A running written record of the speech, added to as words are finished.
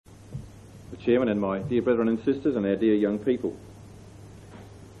Chairman and my dear brethren and sisters and our dear young people.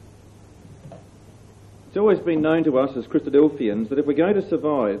 It's always been known to us as Christadelphians that if we're going to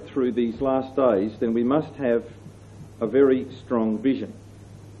survive through these last days, then we must have a very strong vision.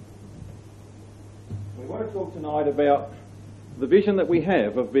 We want to talk tonight about the vision that we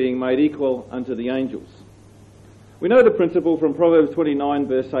have of being made equal unto the angels. We know the principle from Proverbs 29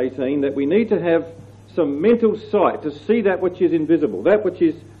 verse 18 that we need to have some mental sight to see that which is invisible, that which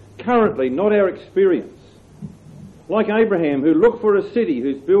is currently not our experience. Like Abraham, who looked for a city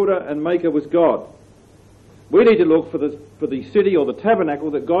whose builder and maker was God. We need to look for the city or the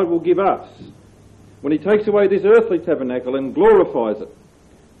tabernacle that God will give us when he takes away this earthly tabernacle and glorifies it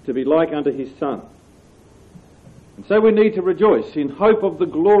to be like unto his Son. And so we need to rejoice in hope of the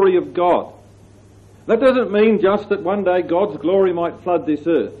glory of God. That doesn't mean just that one day God's glory might flood this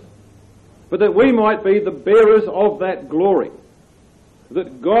earth, but that we might be the bearers of that glory,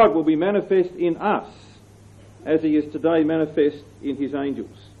 that God will be manifest in us as he is today manifest in his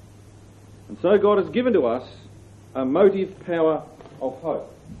angels. And so God has given to us a motive power of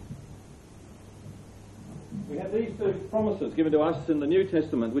hope. We have these two promises given to us in the New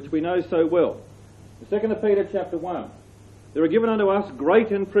Testament, which we know so well. In 2 Peter chapter 1, there are given unto us great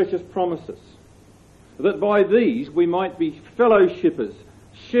and precious promises, that by these we might be fellowshippers,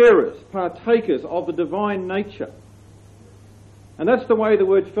 sharers, partakers of the divine nature. And that's the way the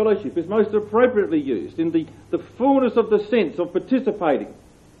word fellowship is most appropriately used, in the fullness of the sense of participating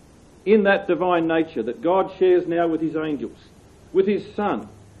in that divine nature that God shares now with his angels, with his Son,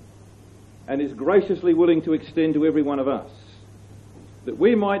 and is graciously willing to extend to every one of us. That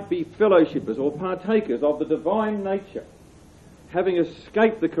we might be fellowshippers or partakers of the divine nature, having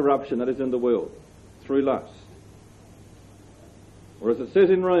escaped the corruption that is in the world through lust. Or as it says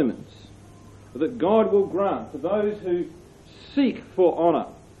in Romans, that God will grant to those who seek for honour,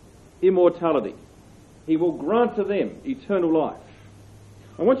 immortality, he will grant to them eternal life.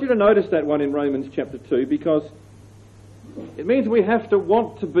 I want you to notice that one in Romans chapter 2, because it means we have to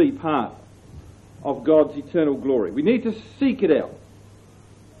want to be part of God's eternal glory. We need to seek it out.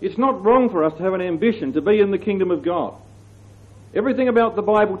 It's not wrong for us to have an ambition to be in the kingdom of God. Everything about the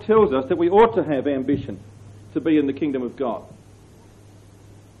Bible tells us that we ought to have ambition to be in the kingdom of God.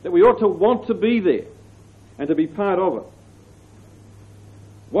 That we ought to want to be there and to be part of it.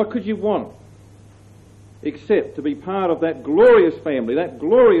 What could you want except to be part of that glorious family, that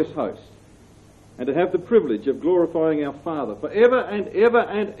glorious host, and to have the privilege of glorifying our Father forever and ever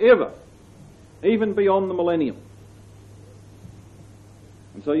and ever, even beyond the millennium.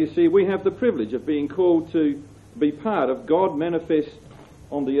 And so you see, we have the privilege of being called to be part of God manifest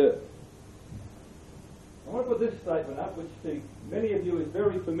on the earth. I want to put this statement up, which to many of you is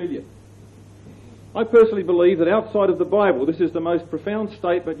very familiar. I personally believe that outside of the Bible, this is the most profound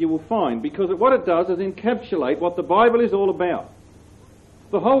statement you will find, because what it does is encapsulate what the Bible is all about.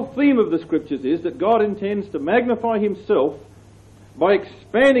 The whole theme of the Scriptures is that God intends to magnify himself by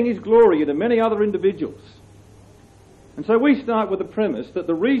expanding his glory into many other individuals. And so we start with the premise that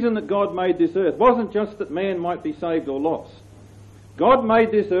the reason that God made this earth wasn't just that man might be saved or lost. God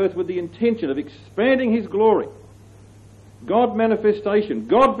made this earth with the intention of expanding his glory. God manifestation,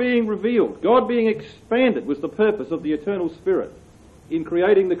 God being revealed, God being expanded was the purpose of the eternal Spirit in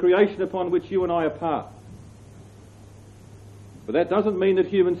creating the creation upon which you and I are part. But that doesn't mean that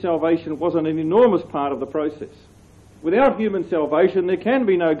human salvation wasn't an enormous part of the process. Without human salvation, there can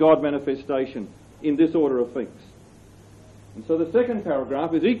be no God manifestation in this order of things. And so the second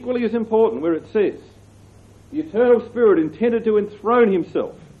paragraph is equally as important, where it says, the eternal Spirit intended to enthrone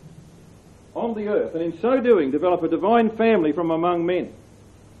himself on the earth, and in so doing develop a divine family from among men.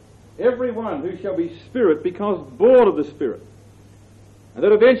 Every one who shall be spirit because born of the Spirit. And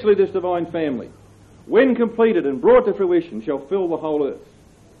that eventually this divine family, when completed and brought to fruition, shall fill the whole earth.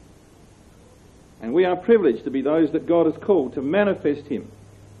 And we are privileged to be those that God has called to manifest him,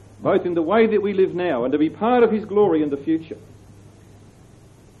 both in the way that we live now and to be part of his glory in the future.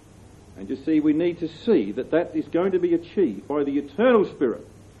 And you see, we need to see that that is going to be achieved by the eternal Spirit,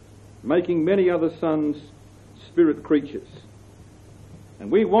 making many other sons spirit creatures.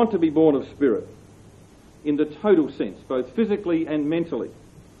 And we want to be born of Spirit in the total sense, both physically and mentally,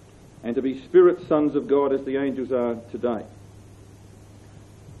 and to be spirit sons of God as the angels are today.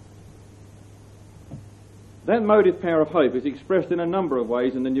 That motive power of hope is expressed in a number of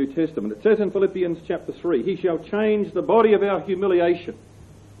ways in the New Testament. It says in Philippians chapter 3, he shall change the body of our humiliation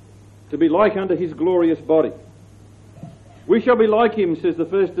to be like unto his glorious body. We shall be like him, says the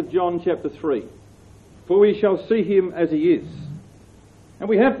 1st of John chapter 3, for we shall see him as he is. And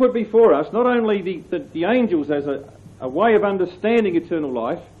we have put before us not only the angels as a way of understanding eternal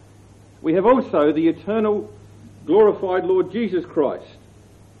life, we have also the eternal, glorified Lord Jesus Christ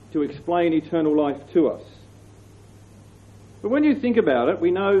to explain eternal life to us. But when you think about it,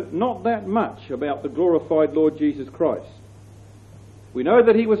 we know not that much about the glorified Lord Jesus Christ. We know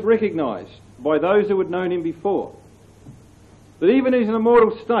that he was recognised by those who had known him before. That even in his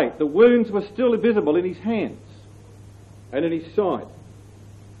immortal state, the wounds were still visible in his hands and in his side.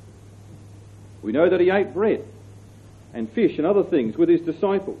 We know that he ate bread and fish and other things with his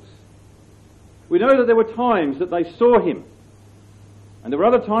disciples. We know that there were times that they saw him, and there were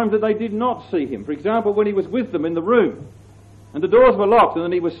other times that they did not see him. For example, when he was with them in the room, and the doors were locked, and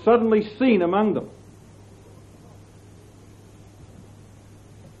then he was suddenly seen among them.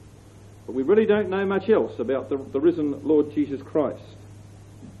 But we really don't know much else about the risen Lord Jesus Christ.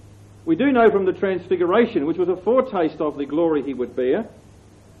 We do know from the Transfiguration, which was a foretaste of the glory he would bear,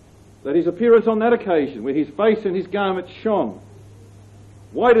 that his appearance on that occasion, where his face and his garments shone,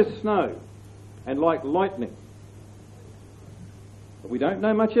 white as snow and like lightning. But we don't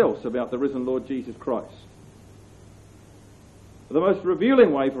know much else about the risen Lord Jesus Christ. The most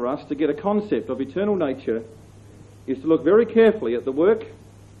revealing way for us to get a concept of eternal nature is to look very carefully at the work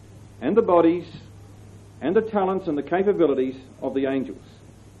and the bodies and the talents and the capabilities of the angels.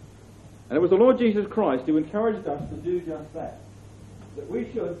 And it was the Lord Jesus Christ who encouraged us to do just that we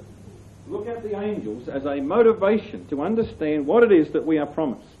should look at the angels as a motivation to understand what it is that we are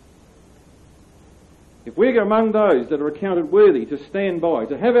promised. If we're among those that are accounted worthy to stand by,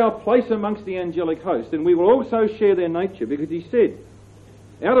 to have our place amongst the angelic host, then we will also share their nature, because he said,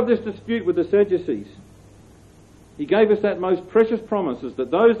 out of this dispute with the Sadducees, he gave us that most precious promises, that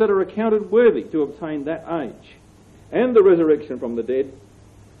those that are accounted worthy to obtain that age and the resurrection from the dead,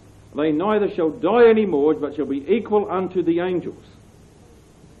 they neither shall die any more, but shall be equal unto the angels.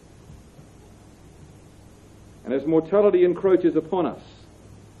 And as mortality encroaches upon us,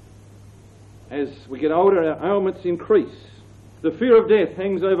 as we get older, our ailments increase. The fear of death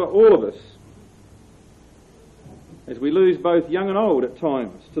hangs over all of us, as we lose both young and old at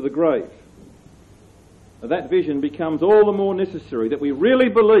times to the grave. That vision becomes all the more necessary, that we really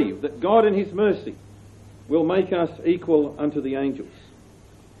believe that God in his mercy will make us equal unto the angels,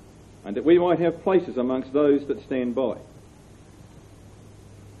 and that we might have places amongst those that stand by.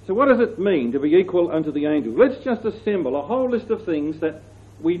 So what does it mean to be equal unto the angels? Let's just assemble a whole list of things that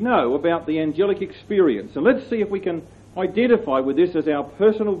we know about the angelic experience, and let's see if we can identify with this as our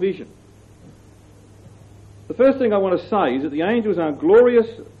personal vision. The first thing I want to say is that the angels are glorious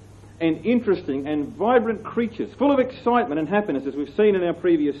and interesting and vibrant creatures, full of excitement and happiness, as we've seen in our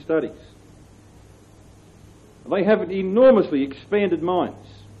previous studies. They have enormously expanded minds.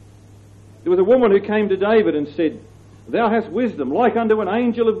 There was a woman who came to David and said, "Thou hast wisdom like unto an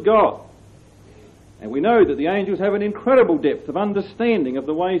angel of God." And we know that the angels have an incredible depth of understanding of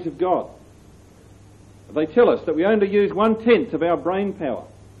the ways of God. They tell us that we only use 1/10 of our brain power.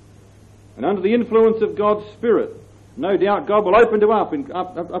 And under the influence of God's Spirit, no doubt God will open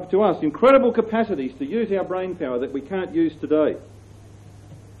up to us incredible capacities to use our brain power that we can't use today.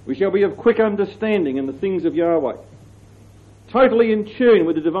 We shall be of quick understanding in the things of Yahweh, totally in tune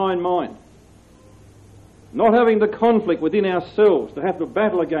with the divine mind, not having the conflict within ourselves to have to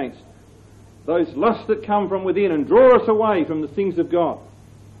battle against those lusts that come from within and draw us away from the things of God.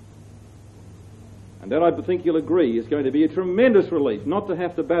 And that, I think you'll agree, is going to be a tremendous relief not to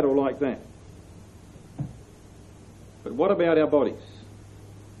have to battle like that. But what about our bodies?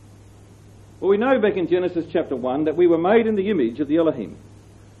 Well, we know back in Genesis chapter 1 that we were made in the image of the Elohim.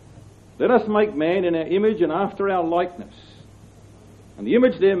 Let us make man in our image and after our likeness. And the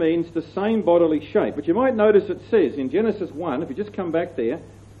image there means the same bodily shape. But you might notice it says in Genesis 1, if you just come back there,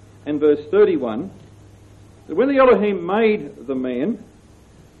 and verse 31, that when the Elohim made the man,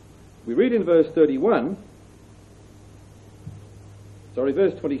 we read in verse 27,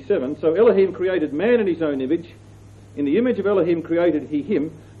 so Elohim created man in his own image. In the image of Elohim created he him.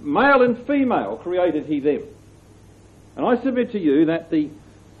 Male and female created he them. And I submit to you that the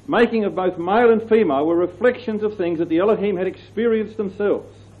making of both male and female were reflections of things that the Elohim had experienced themselves.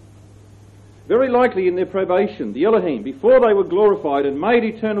 Very likely in their probation, the Elohim, before they were glorified and made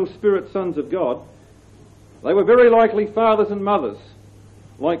eternal spirit sons of God, they were very likely fathers and mothers,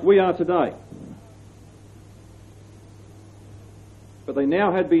 like we are today. But they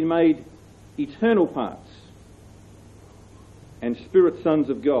now had been made eternal parts and spirit sons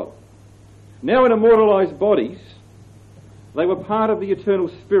of God. Now in immortalized bodies, they were part of the eternal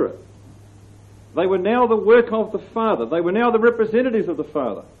Spirit. They were now the work of the Father. They were now the representatives of the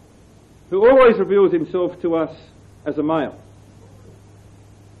Father, who always reveals himself to us as a male.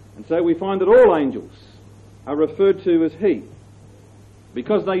 And so we find that all angels are referred to as he.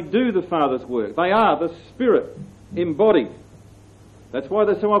 because they do the Father's work. They are the Spirit embodied. That's why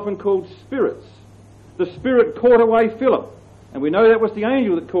they're so often called spirits. The Spirit caught away Philip, and we know that was the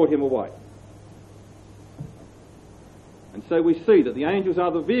angel that caught him away. And so we see that the angels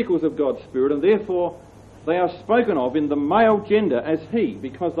are the vehicles of God's Spirit, and therefore they are spoken of in the male gender as he,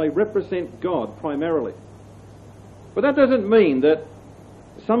 because they represent God primarily. But that doesn't mean that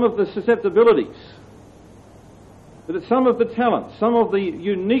some of the susceptibilities, that some of the talents, some of the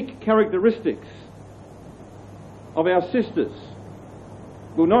unique characteristics of our sisters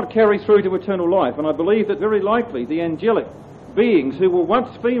will not carry through to eternal life. And I believe that very likely the angelic beings who were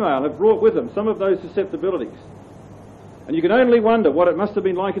once female have brought with them some of those susceptibilities. And you can only wonder what it must have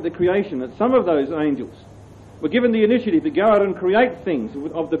been like at the creation, that some of those angels were given the initiative to go out and create things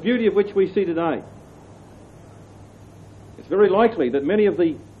of the beauty of which we see today. It's very likely that many of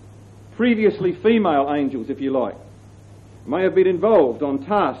the previously female angels, if you like, may have been involved on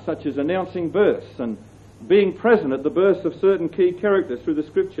tasks such as announcing births and being present at the births of certain key characters through the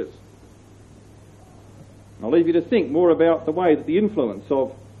Scriptures. I'll leave you to think more about the way that the influence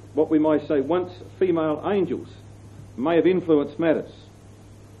of what we might say once female angels may have influenced matters.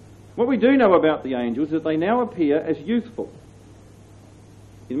 What we do know about the angels is that they now appear as youthful.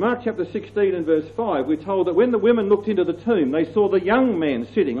 In Mark chapter 16 and verse 5, we're told that when the women looked into the tomb, they saw the young man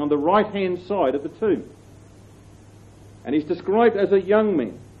sitting on the right-hand side of the tomb. And he's described as a young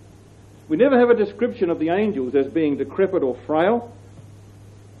man. We never have a description of the angels as being decrepit or frail.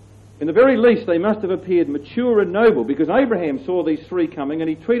 In the very least, they must have appeared mature and noble, because Abraham saw these three coming and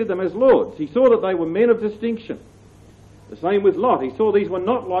he treated them as lords. He saw that they were men of distinction. The same with Lot. He saw these were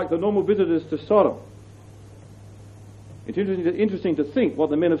not like the normal visitors to Sodom. It's interesting to think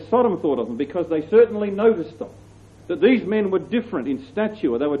what the men of Sodom thought of them, because they certainly noticed them. That these men were different in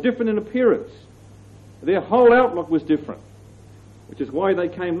stature, they were different in appearance. Their whole outlook was different, which is why they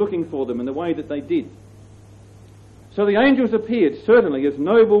came looking for them in the way that they did. So the angels appeared certainly as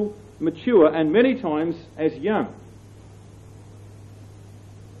noble, mature, and many times as young.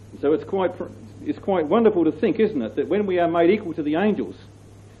 So it's quite wonderful to think, isn't it, that when we are made equal to the angels,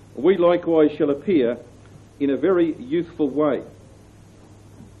 we likewise shall appear in a very youthful way.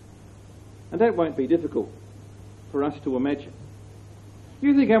 And that won't be difficult for us to imagine.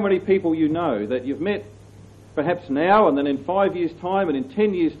 You think how many people you know that you've met perhaps now, and then in 5 years' time and in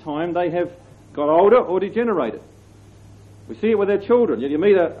 10 years' time they have got older or degenerated. We see it with our children. You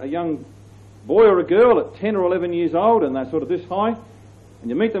meet a young boy or a girl at 10 or 11 years old and they're sort of this high, and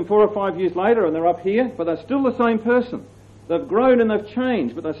you meet them 4 or 5 years later and they're up here, but they're still the same person. They've grown and they've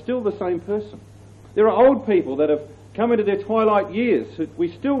changed, but they're still the same person. There are old people that have come into their twilight years.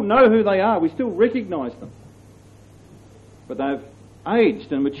 We still know who they are. We still recognise them. But they've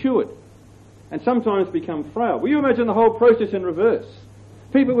aged and matured and sometimes become frail. Will you imagine the whole process in reverse?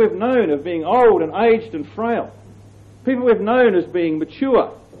 People we've known of being old and aged and frail. People we've known as being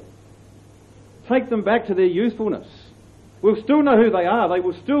mature. Take them back to their youthfulness. We'll still know who they are. They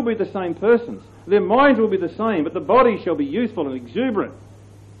will still be the same persons. Their minds will be the same, but the body shall be youthful and exuberant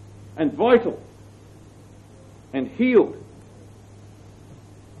and vital and healed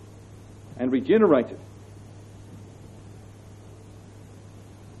and regenerated.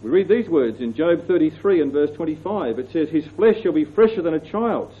 We read these words in Job 33 and verse 25. It says, "His flesh shall be fresher than a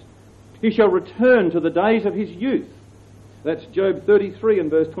child's. He shall return to the days of his youth." That's Job 33 and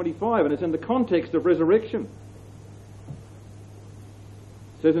verse 25, and it's in the context of resurrection.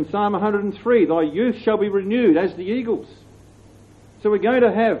 It says in Psalm 103, "Thy youth shall be renewed as the eagles." So we're going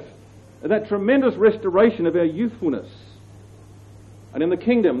to have that tremendous restoration of our youthfulness. And in the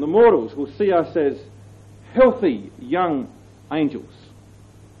kingdom, the mortals will see us as healthy young angels.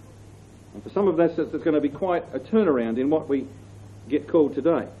 And for some of us, it's going to be quite a turnaround in what we get called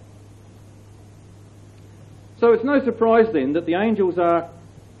today. So it's no surprise then that the angels are,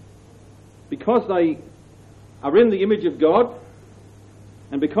 because they are in the image of God,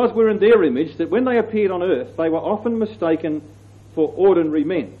 and because we're in their image, that when they appeared on earth, they were often mistaken for ordinary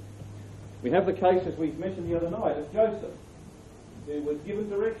men. We have the case, as we mentioned the other night, of Joseph, who was given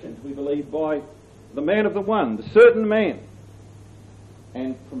directions, we believe, by the man of the one, the certain man.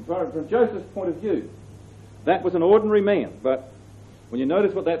 And from Joseph's point of view, that was an ordinary man. But when you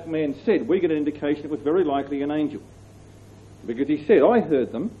notice what that man said, we get an indication it was very likely an angel. Because he said, "I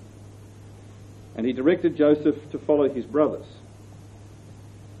heard them," and he directed Joseph to follow his brothers.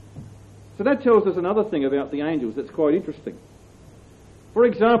 So that tells us another thing about the angels that's quite interesting. For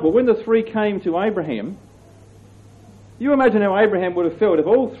example, when the three came to Abraham, you imagine how Abraham would have felt if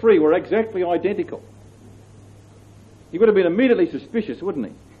all three were exactly identical. He would have been immediately suspicious, wouldn't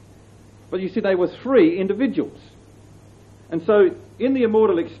he? But you see, they were three individuals. And so in the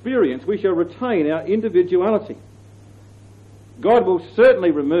immortal experience we shall retain our individuality. God will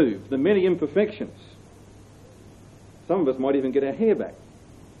certainly remove the many imperfections. Some of us might even get our hair back.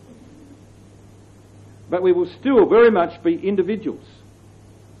 But we will still very much be individuals.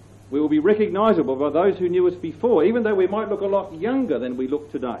 We will be recognisable by those who knew us before, even though we might look a lot younger than we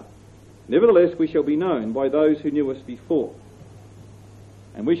look today. Nevertheless, we shall be known by those who knew us before.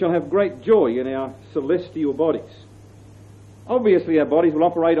 And we shall have great joy in our celestial bodies. Obviously, our bodies will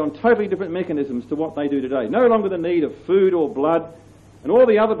operate on totally different mechanisms to what they do today. No longer the need of food or blood and all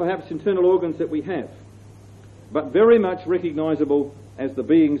the other perhaps internal organs that we have, but very much recognisable as the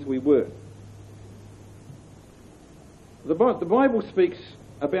beings we were. The Bible speaks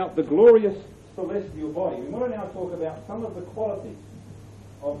about the glorious celestial body. We want to now talk about some of the qualities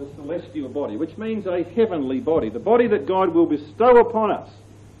of the celestial body, which means a heavenly body, the body that God will bestow upon us,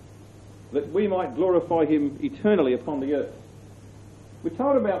 that we might glorify him eternally upon the earth. We're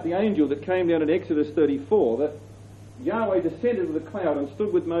told about the angel that came down in Exodus 34, that Yahweh descended with a cloud and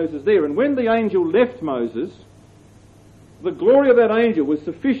stood with Moses there. And when the angel left Moses, the glory of that angel was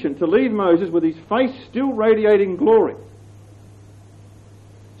sufficient to leave Moses with his face still radiating glory.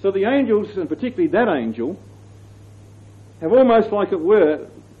 So the angels, and particularly that angel, have almost like it were,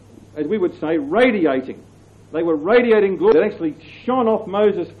 as we would say, radiating. They were radiating glory that actually shone off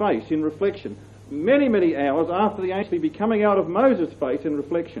Moses' face in reflection many, many hours after the angel be coming out of Moses' face in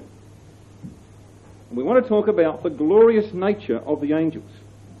reflection. And we want to talk about the glorious nature of the angels.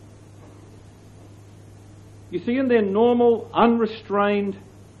 You see, in their normal, unrestrained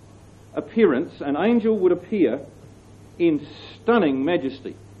appearance, an angel would appear in stunning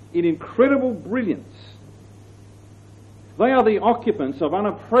majesty, in incredible brilliance. They are the occupants of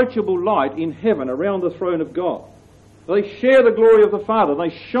unapproachable light in heaven around the throne of God. They share the glory of the Father. They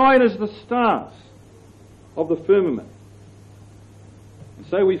shine as the stars of the firmament. And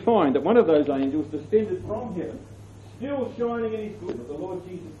so we find that one of those angels descended from heaven, still shining in his glory, the Lord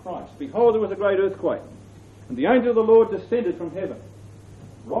Jesus Christ. Behold, there was a great earthquake, and the angel of the Lord descended from heaven,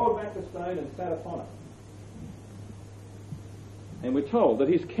 rolled back the stone and sat upon it. And we're told that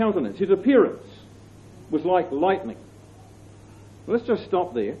his countenance, his appearance, was like lightning. Let's just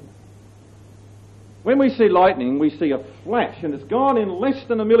stop there. When we see lightning, we see a flash, and it's gone in less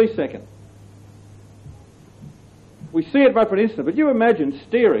than a millisecond. We see it for an instant, but you imagine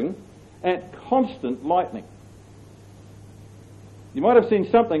staring at constant lightning. You might have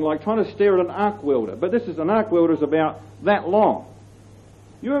seen something like trying to stare at an arc welder, but an arc welder is about that long.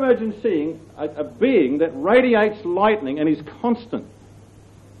 You imagine seeing a being that radiates lightning and is constant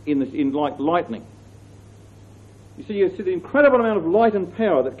in like lightning. You see the incredible amount of light and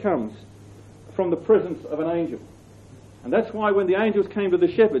power that comes from the presence of an angel. And that's why when the angels came to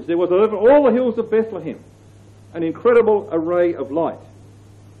the shepherds, there was over all the hills of Bethlehem an incredible array of light.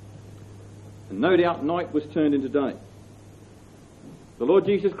 And no doubt night was turned into day. The Lord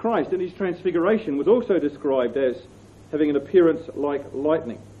Jesus Christ in his transfiguration was also described as having an appearance like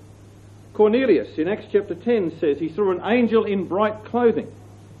lightning. Cornelius in Acts chapter 10 says he saw an angel in bright clothing.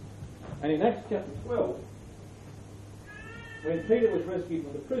 And in Acts chapter 12, when Peter was rescued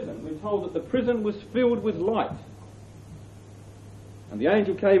from the prison, we're told that the prison was filled with light. And the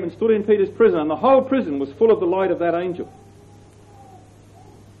angel came and stood in Peter's prison, and the whole prison was full of the light of that angel.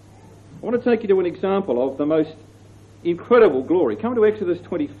 I want to take you to an example of the most incredible glory. Come to Exodus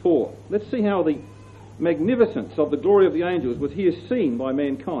 24. Let's see how the magnificence of the glory of the angels was here seen by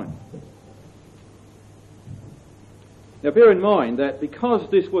mankind. Now bear in mind that because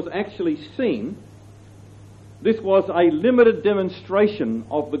this was actually seen, this was a limited demonstration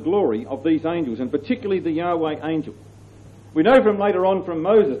of the glory of these angels, and particularly the Yahweh angel. We know from later on from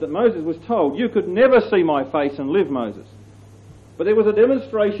Moses that Moses was told, "You could never see my face and live, Moses." But there was a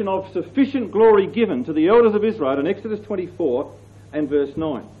demonstration of sufficient glory given to the elders of Israel in Exodus 24 and verse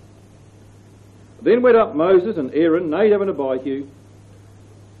 9. Then went up Moses and Aaron, Nadab and Abihu,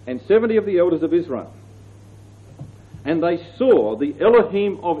 and 70 of the elders of Israel. And they saw the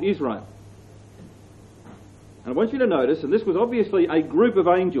Elohim of Israel. And I want you to notice, and this was obviously a group of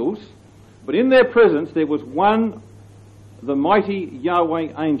angels, but in their presence there was one, the mighty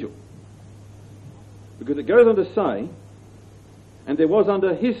Yahweh angel. Because it goes on to say, and there was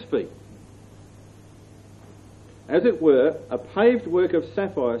under his feet, as it were, a paved work of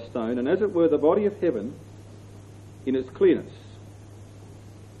sapphire stone, and as it were the body of heaven in its clearness.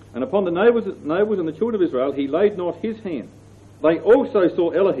 And upon the nobles and the children of Israel he laid not his hand. They also saw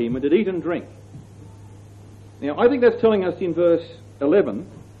Elohim and did eat and drink. Now I think that's telling us in verse 11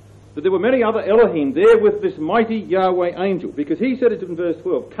 that there were many other Elohim there with this mighty Yahweh angel, because he said it in verse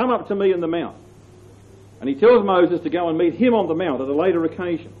 12, "Come up to me in the mount." And he tells Moses to go and meet him on the mount at a later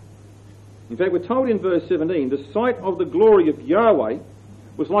occasion. In fact, we're told in verse 17, the sight of the glory of Yahweh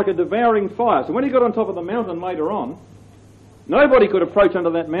was like a devouring fire. So when he got on top of the mountain later on, nobody could approach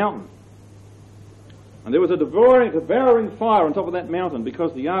under that mountain. And there was a devouring fire on top of that mountain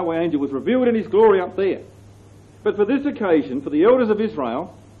because the Yahweh angel was revealed in his glory up there. But for this occasion, for the elders of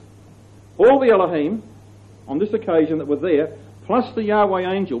Israel, all the Elohim on this occasion that were there, plus the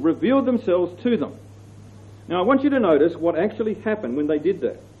Yahweh angel, revealed themselves to them. Now I want you to notice what actually happened when they did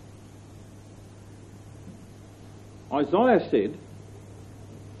that. Isaiah said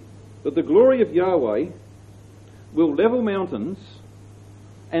that the glory of Yahweh will level mountains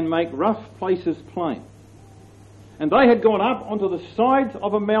and make rough places plain. And they had gone up onto the sides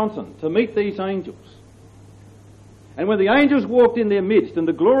of a mountain to meet these angels. And when the angels walked in their midst and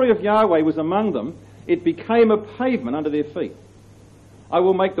the glory of Yahweh was among them, it became a pavement under their feet. I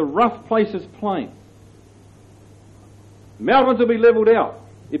will make the rough places plain. Mountains will be levelled out.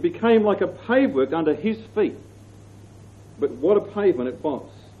 It became like a pavework under his feet. But what a pavement it was.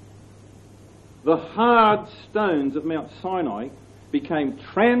 The hard stones of Mount Sinai became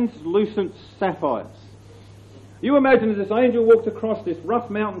translucent sapphires. You imagine as this angel walked across this rough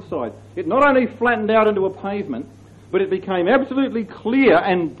mountainside, it not only flattened out into a pavement, but it became absolutely clear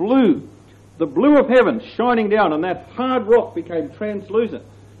and blue. The blue of heaven shining down, and that hard rock became translucent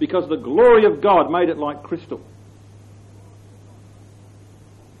because the glory of God made it like crystal.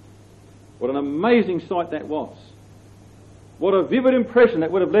 What an amazing sight that was. What a vivid impression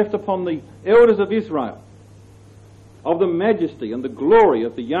that would have left upon the elders of Israel of the majesty and the glory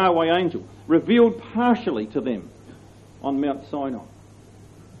of the Yahweh angel revealed partially to them on Mount Sinai.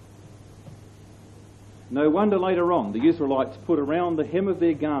 No wonder later on the Israelites put around the hem of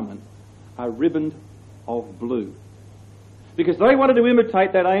their garment a ribbon of blue. Because they wanted to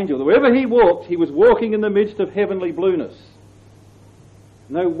imitate that angel. Wherever he walked, he was walking in the midst of heavenly blueness.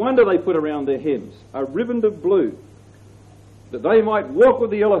 No wonder they put around their hems a ribbon of blue, that they might walk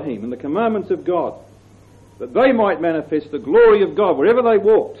with the Elohim and the commandments of God, that they might manifest the glory of God wherever they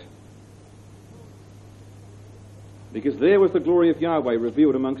walked. Because there was the glory of Yahweh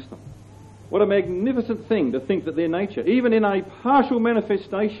revealed amongst them. What a magnificent thing to think that their nature, even in a partial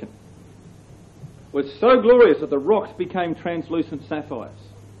manifestation, was so glorious that the rocks became translucent sapphires.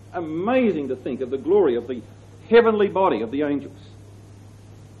 Amazing to think of the glory of the heavenly body of the angels.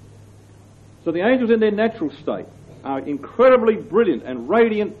 So the angels in their natural state are incredibly brilliant and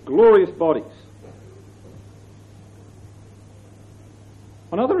radiant, glorious bodies.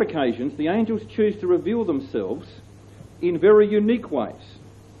 On other occasions, the angels choose to reveal themselves in very unique ways.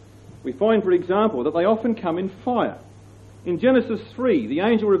 We find, for example, that they often come in fire. In Genesis 3, the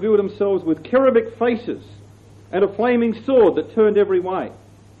angel revealed themselves with cherubic faces and a flaming sword that turned every way.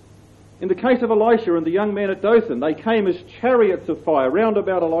 In the case of Elisha and the young man at Dothan, they came as chariots of fire round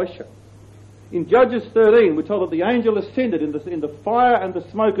about Elisha. In Judges 13, we're told that the angel ascended in the fire and the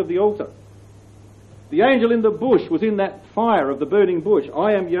smoke of the altar. The angel in the bush was in that fire of the burning bush.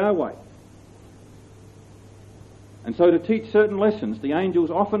 I am Yahweh. And so to teach certain lessons, the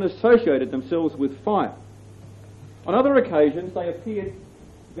angels often associated themselves with fire. On other occasions, they appeared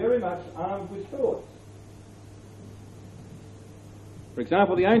very much armed with swords. For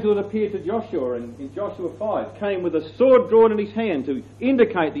example, the angel that appeared to Joshua in Joshua 5 came with a sword drawn in his hand to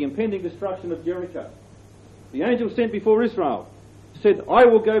indicate the impending destruction of Jericho. The angel sent before Israel said, I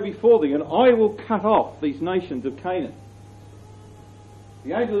will go before thee and I will cut off these nations of Canaan.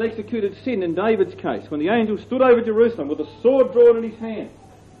 The angel that executed sin in David's case, when the angel stood over Jerusalem with a sword drawn in his hand.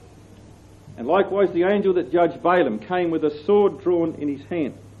 And likewise the angel that judged Balaam came with a sword drawn in his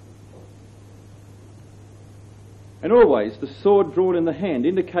hand. And always the sword drawn in the hand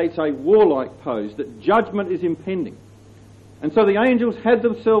indicates a warlike pose, that judgment is impending. And so the angels had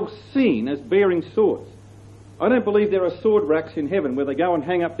themselves seen as bearing swords. I don't believe there are sword racks in heaven where they go and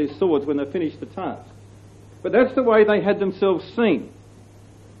hang up their swords when they finish the task. But that's the way they had themselves seen.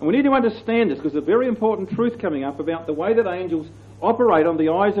 And we need to understand this because there's a very important truth coming up about the way that angels operate on the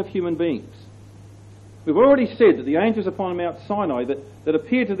eyes of human beings. We've already said that the angels upon Mount Sinai that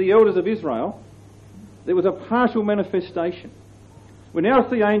appeared to the elders of Israel, there was a partial manifestation. We now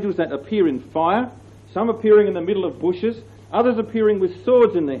see angels that appear in fire, some appearing in the middle of bushes, others appearing with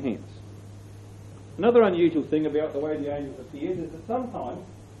swords in their hands. Another unusual thing about the way the angels appear is that sometimes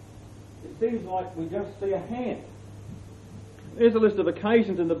it seems like we just see a hand. There's a list of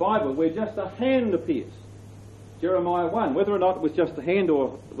occasions in the Bible where just a hand appears. Jeremiah 1, whether or not it was just a hand or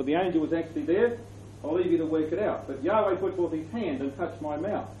whether the angel was actually there, I'll leave you to work it out. But Yahweh put forth his hand and touched my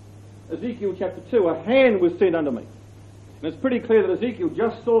mouth. Ezekiel chapter 2, a hand was sent unto me. And it's pretty clear that Ezekiel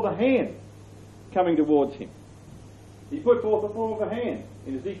just saw the hand. coming towards him. He put forth the form of a hand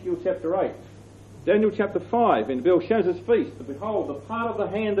in Ezekiel chapter 8. Daniel chapter 5 in Belshazzar's feast. And behold, the part of the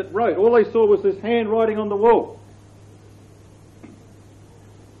hand that wrote. All they saw was this hand writing on the wall.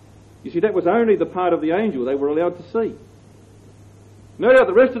 You see, that was only the part of the angel they were allowed to see. No doubt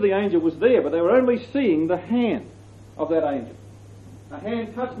the rest of the angel was there, but they were only seeing the hand of that angel. A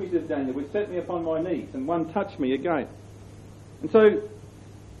hand touched me, says Daniel, which set me upon my knees, and one touched me again. And so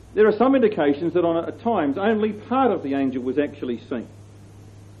there are some indications that at times only part of the angel was actually seen.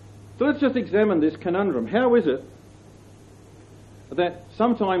 So let's just examine this conundrum. How is it that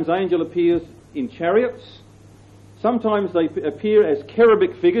sometimes angel appears in chariots, sometimes they appear as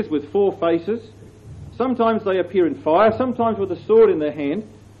cherubic figures with 4 faces, sometimes they appear in fire, sometimes with a sword in their hand,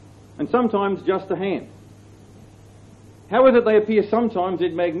 and sometimes just a hand? How is it they appear sometimes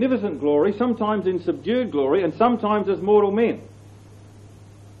in magnificent glory, sometimes in subdued glory, and sometimes as mortal men?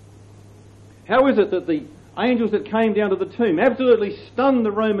 How is it that the angels that came down to the tomb absolutely stunned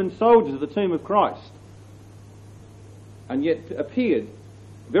the Roman soldiers at the tomb of Christ, and yet appeared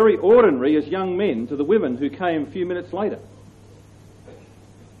very ordinary as young men to the women who came a few minutes later?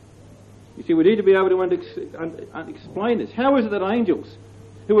 You see, we need to be able to explain this. How is it that angels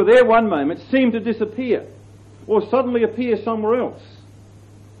who were there one moment seem to disappear or suddenly appear somewhere else?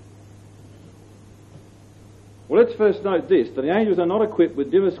 Well, let's first note this, that the angels are not equipped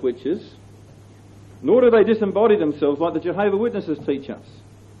with dimmer switches, nor do they disembody themselves like the Jehovah's Witnesses teach us.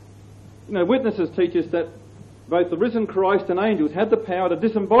 You know, witnesses teach us that both the risen Christ and angels had the power to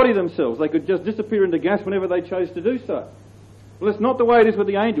disembody themselves. They could just disappear into gas whenever they chose to do so. Well, it's not the way it is with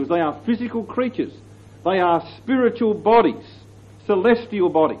the angels. They are physical creatures. They are spiritual bodies, celestial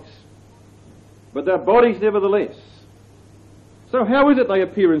bodies. But they're bodies nevertheless. So how is it they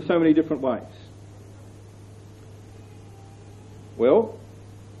appear in so many different ways? Well,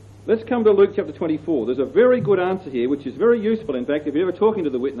 let's come to Luke chapter 24. There's a very good answer here, which is very useful, in fact, if you're ever talking to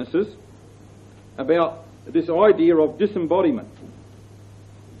the witnesses about this idea of disembodiment.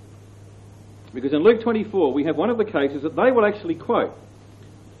 Because in Luke 24, we have one of the cases that they will actually quote.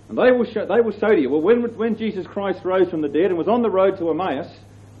 And they will say to you, well, when Jesus Christ rose from the dead and was on the road to Emmaus,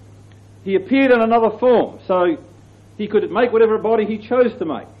 he appeared in another form, so he could make whatever body he chose to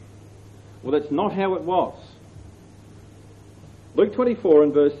make. Well, that's not how it was. Luke 24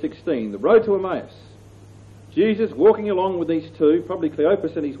 and verse 16, the road to Emmaus. Jesus walking along with these two, probably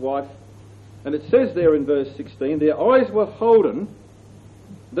Cleopas and his wife, and it says there in verse 16, their eyes were holden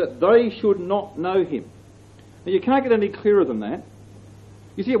that they should not know him. Now, you can't get any clearer than that.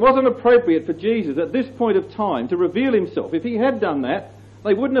 You see, it wasn't appropriate for Jesus at this point of time to reveal himself. If he had done that,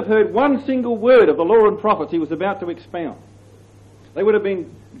 they wouldn't have heard one single word of the law and prophets he was about to expound. They would have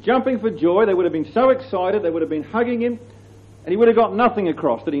been jumping for joy, they would have been so excited, they would have been hugging him, and he would have got nothing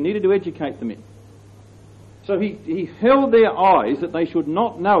across that he needed to educate them in. So he held their eyes that they should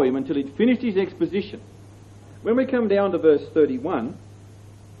not know him until he'd finished his exposition. When we come down to verse 31,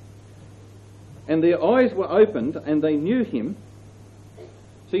 and their eyes were opened and they knew him.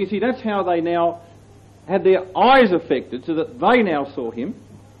 So you see, that's how they now had their eyes affected, so that they now saw him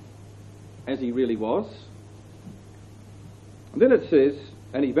as he really was. And then it says,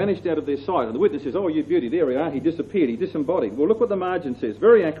 and he vanished out of their sight. And the witness says, oh, you beauty, there we are. He disappeared, he disembodied. Well, look what the margin says,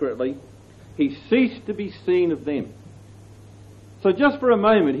 very accurately. He ceased to be seen of them. So just for a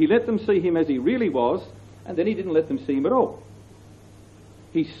moment, he let them see him as he really was, and then he didn't let them see him at all.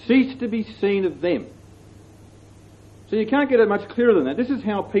 He ceased to be seen of them. So you can't get it much clearer than that. This is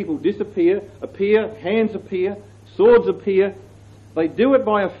how people disappear, appear, hands appear, swords appear. They do it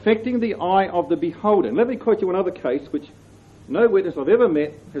by affecting the eye of the beholder. And let me quote you another case which no witness I've ever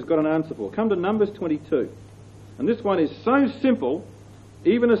met has got an answer for. Come to Numbers 22. And this one is so simple,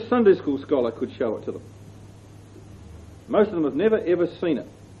 even a Sunday school scholar could show it to them. Most of them have never ever seen it.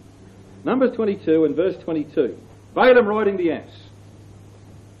 Numbers 22 and verse 22. Balaam riding the ass.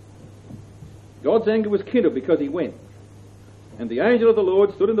 God's anger was kindled because he went. And the angel of the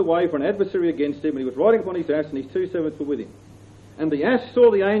Lord stood in the way for an adversary against him, and he was riding upon his ass, and his two servants were with him. And the ass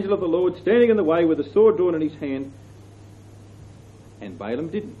saw the angel of the Lord standing in the way with a sword drawn in his hand, and Balaam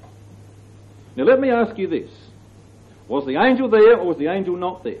didn't. Now let me ask you this. Was the angel there, or was the angel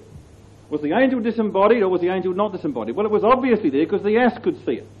not there? Was the angel disembodied, or was the angel not disembodied? Well, it was obviously there because the ass could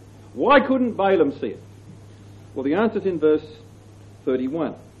see it. Why couldn't Balaam see it? Well, the answer's in verse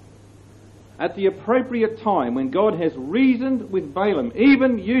 31. At the appropriate time, when God has reasoned with Balaam,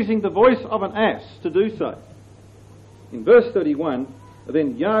 even using the voice of an ass to do so. In verse 31,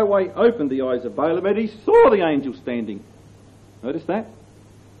 then Yahweh opened the eyes of Balaam, and he saw the angel standing. Notice that?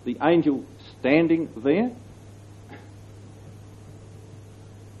 The angel standing there.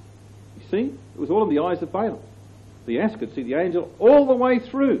 He See? It was all in the eyes of Balaam. The ass could see the angel all the way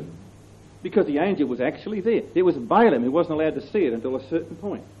through because the angel was actually there. It was Balaam who wasn't allowed to see it until a certain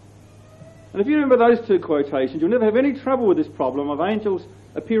point. And if you remember those two quotations, you'll never have any trouble with this problem of angels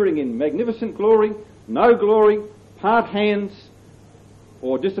appearing in magnificent glory, no glory, part hands,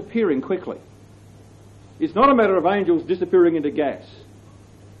 or disappearing quickly. It's not a matter of angels disappearing into gas.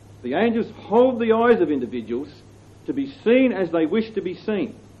 The angels hold the eyes of individuals to be seen as they wish to be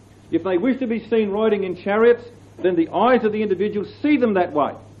seen. If they wish to be seen riding in chariots, then the eyes of the individuals see them that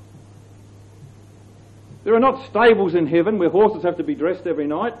way. There are not stables in heaven where horses have to be dressed every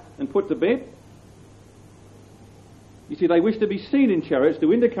night and put to bed. You see, they wish to be seen in chariots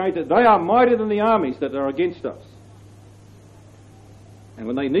to indicate that they are mightier than the armies that are against us. And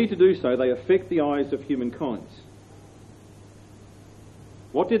when they need to do so, they affect the eyes of humankind.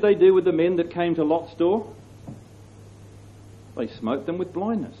 What did they do with the men that came to Lot's door? They smote them with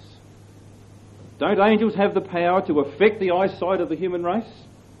blindness. Don't angels have the power to affect the eyesight of the human race?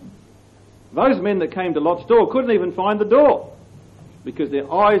 Those men that came to Lot's door couldn't even find the door because their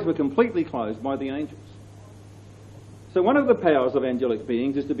eyes were completely closed by the angels. So one of the powers of angelic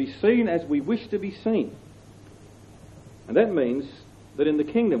beings is to be seen as we wish to be seen. And that means that in the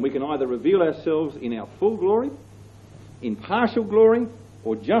kingdom we can either reveal ourselves in our full glory, in partial glory,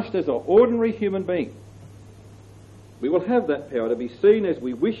 or just as an ordinary human being. We will have that power to be seen as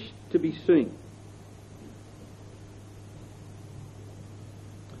we wish to be seen.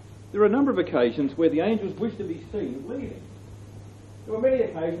 There are a number of occasions where the angels wish to be seen leaving. There were many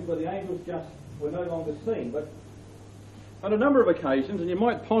occasions where the angels just were no longer seen, but on a number of occasions, and you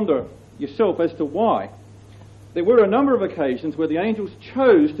might ponder yourself as to why, there were a number of occasions where the angels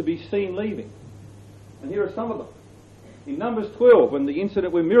chose to be seen leaving. And here are some of them. In Numbers 12, when the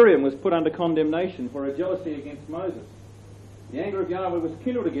incident where Miriam was put under condemnation for her jealousy against Moses, the anger of Yahweh was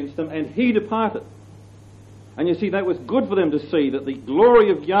kindled against them, and he departed. And you see, that was good for them to see that the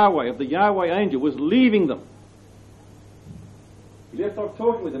glory of Yahweh, of the Yahweh angel, was leaving them. He left off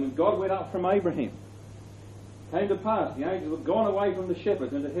talking with them, and God went up from Abraham. Came to pass, the angels had gone away from the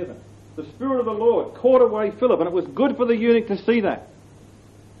shepherds into heaven. The Spirit of the Lord caught away Philip, and it was good for the eunuch to see that.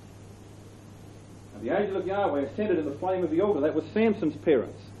 And the angel of Yahweh ascended in the flame of the altar. That was Samson's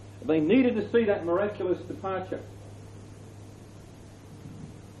parents. They needed to see that miraculous departure.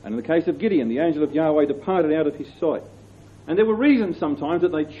 And in the case of Gideon, the angel of Yahweh departed out of his sight. And there were reasons sometimes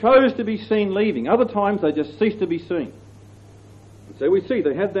that they chose to be seen leaving. Other times they just ceased to be seen. And so we see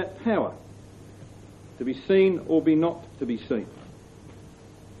they had that power to be seen or be not to be seen.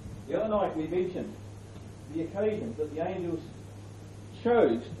 The other night we mentioned the occasions that the angels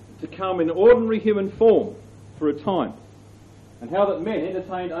chose to come in ordinary human form for a time, and how that men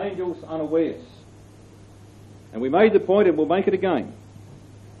entertained angels unawares. And we made the point, and we'll make it again.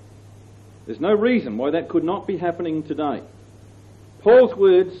 There's no reason why that could not be happening today. Paul's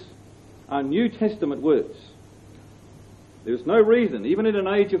words are New Testament words. There's no reason, even in an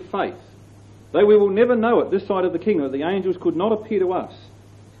age of faith, though we will never know it this side of the kingdom, that the angels could not appear to us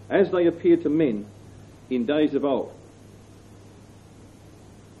as they appeared to men in days of old.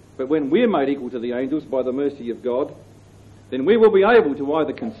 But when we're made equal to the angels by the mercy of God, then we will be able to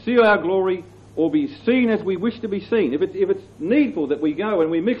either conceal our glory or be seen as we wish to be seen. If it's needful that we go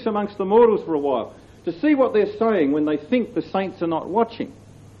and we mix amongst the mortals for a while to see what they're saying when they think the saints are not watching,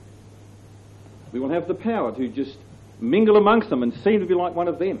 we will have the power to just mingle amongst them and seem to be like one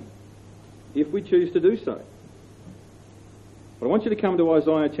of them, if we choose to do so. But I want you to come to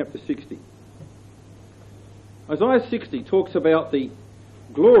Isaiah chapter 60. Isaiah 60 talks about the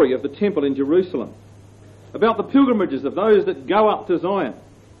glory of the temple in Jerusalem, about the pilgrimages of those that go up to Zion,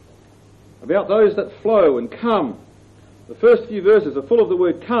 about those that flow and come. The first few verses are full of the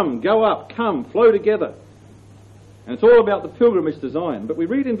word come, go up, come, flow together. And it's all about the pilgrimage to Zion. But we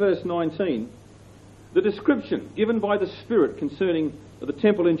read in verse 19 the description given by the Spirit concerning the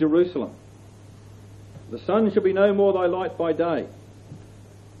temple in Jerusalem. The sun shall be no more thy light by day,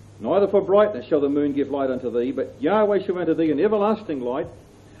 neither for brightness shall the moon give light unto thee, but Yahweh shall unto thee an everlasting light,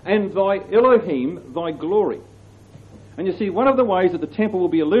 and thy Elohim thy glory. And you see, one of the ways that the temple will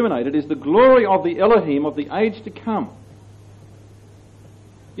be illuminated is the glory of the Elohim of the age to come.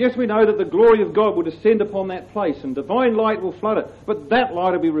 Yes, we know that the glory of God will descend upon that place and divine light will flood it, but that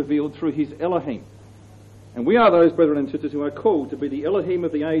light will be revealed through his Elohim. And we are those brethren and sisters who are called to be the Elohim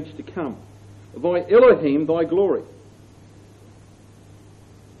of the age to come. Thy Elohim, thy glory.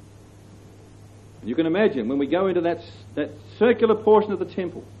 You can imagine when we go into that circular portion of the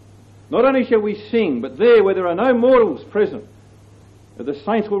temple, not only shall we sing, but there where there are no mortals present, the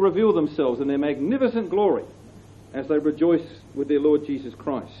saints will reveal themselves in their magnificent glory as they rejoice with their Lord Jesus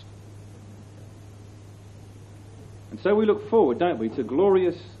Christ. And so we look forward, don't we, to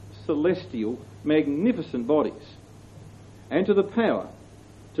glorious, celestial, magnificent bodies, and to the power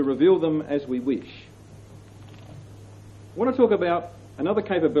to reveal them as we wish. I want to talk about another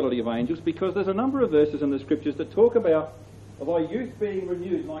capability of angels, because there's a number of verses in the Scriptures that talk about thy youth being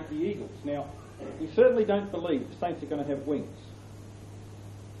renewed like the eagles. Now, we certainly don't believe the saints are going to have wings.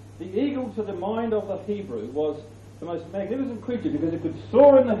 The eagle, to the mind of the Hebrew, was the most magnificent creature because it could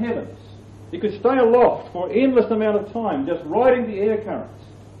soar in the heavens. It could stay aloft for an endless amount of time, just riding the air currents.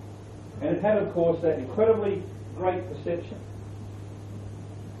 And it had, of course, that incredibly great perception.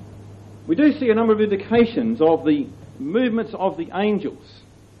 We do see a number of indications of the movements of the angels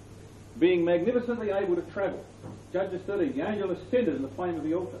being magnificently able to travel. Judges 13, the angel ascended in the flame of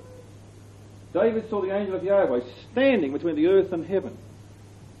the altar. David saw the angel of Yahweh standing between the earth and heaven.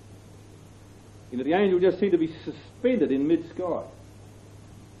 You know, the angel just seemed to be suspended in mid-sky.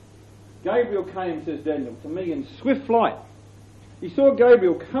 Gabriel came, says Daniel, to me in swift flight. He saw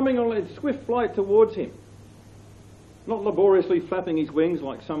Gabriel coming on in swift flight towards him. Not laboriously flapping his wings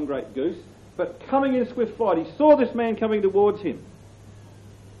like some great goose, but coming in swift flight. He saw this man coming towards him.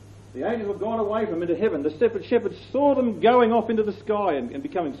 The angels had gone away from him into heaven. The shepherds saw them going off into the sky and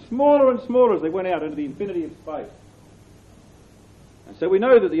becoming smaller and smaller as they went out into the infinity of space. And so we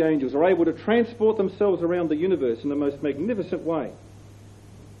know that the angels are able to transport themselves around the universe in the most magnificent way.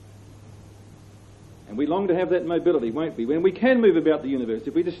 And we long to have that mobility, won't we? When we can move about the universe,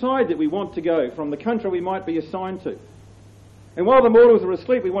 if we decide that we want to go from the country we might be assigned to. And while the mortals are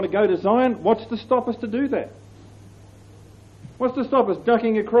asleep, we want to go to Zion, what's to stop us to do that? What's to stop us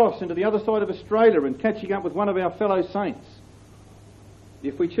ducking across into the other side of Australia and catching up with one of our fellow saints,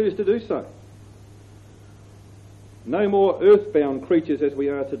 if we choose to do so? No more earthbound creatures as we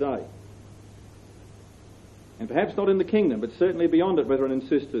are today. And perhaps not in the kingdom, but certainly beyond it, brethren and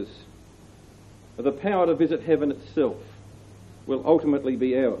sisters. The power to visit heaven itself will ultimately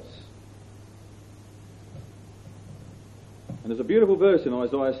be ours. And there's a beautiful verse in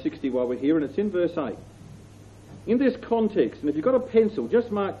Isaiah 60 while we're here, and it's in verse 8. In this context, and if you've got a pencil, just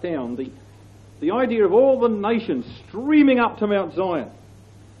mark down the idea of all the nations streaming up to Mount Zion.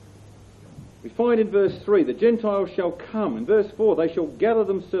 We find in verse 3, the Gentiles shall come. In verse 4, they shall gather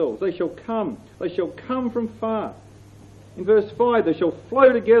themselves. They shall come from far. In verse 5, they shall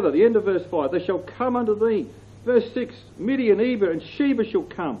flow together. The end of verse 5, they shall come unto thee. Verse 6, Midian, Eber, and Sheba shall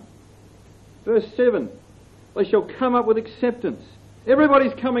come. Verse 7, they shall come up with acceptance.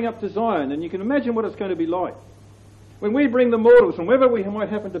 Everybody's coming up to Zion, and you can imagine what it's going to be like. When we bring the mortals from wherever we might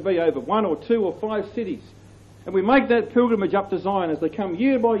happen to be over 1 or 2 or 5 cities, and we make that pilgrimage up to Zion as they come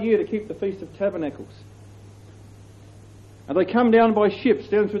year by year to keep the Feast of Tabernacles. And they come down by ships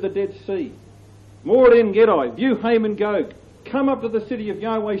down through the Dead Sea. Mord En Gedi, view Haman Gog, come up to the city of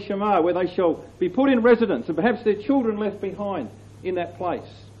Yahweh Shammah, where they shall be put in residence, and perhaps their children left behind in that place.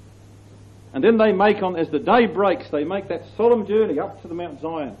 And then they make, as the day breaks, they make that solemn journey up to the Mount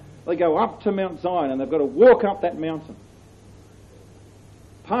Zion. They go up to Mount Zion, and they've got to walk up that mountain,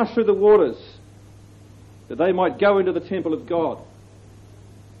 pass through the waters, that they might go into the temple of God.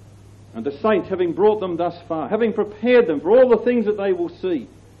 And the saints, having brought them thus far, having prepared them for all the things that they will see,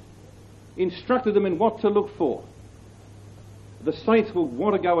 instructed them in what to look for, the saints will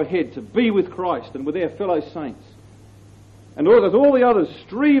want to go ahead to be with Christ and with their fellow saints. And as all the others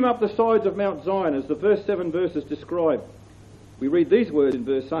stream up the sides of Mount Zion, as the verse 7 verses describe, we read these words in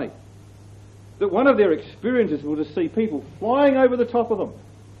verse 8, that one of their experiences will to see people flying over the top of them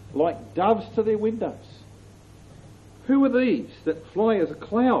like doves to their windows. Who are these that fly as a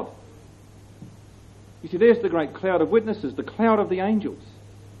cloud? You see, there's the great cloud of witnesses, the cloud of the angels,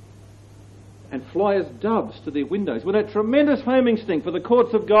 and fly as doves to their windows with that tremendous home instinct for the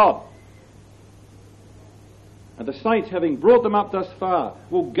courts of God. And the saints, having brought them up thus far,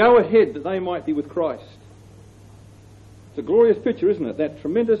 will go ahead that they might be with Christ. It's a glorious picture, isn't it? That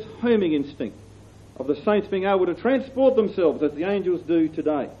tremendous homing instinct of the saints being able to transport themselves as the angels do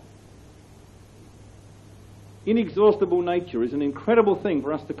today. Inexhaustible nature is an incredible thing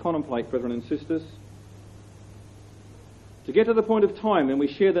for us to contemplate, brethren and sisters. To get to the point of time when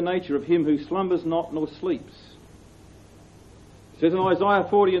we share the nature of him who slumbers not nor sleeps. It says in Isaiah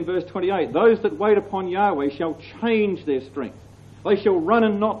 40 and verse 28, those that wait upon Yahweh shall change their strength. They shall run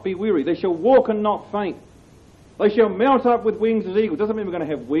and not be weary. They shall walk and not faint. They shall mount up with wings as eagles. Doesn't mean we're going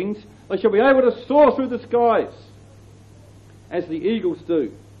to have wings. They shall be able to soar through the skies as the eagles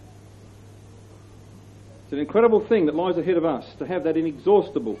do. It's an incredible thing that lies ahead of us, to have that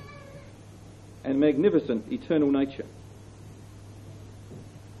inexhaustible and magnificent eternal nature.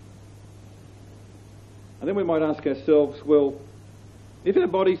 And then we might ask ourselves, well, if our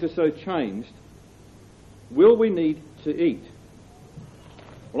bodies are so changed, will we need to eat?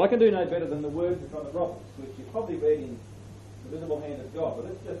 Well, I can do no better than the words from the prophets, which you probably read in The Visible Hand of God, but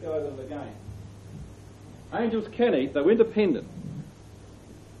let's just go over them again. Angels can eat, though independent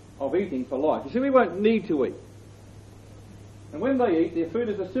of eating for life. You see, we won't need to eat. And when they eat, their food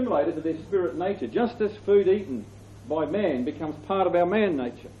is assimilated to their spirit nature, just as food eaten by man becomes part of our man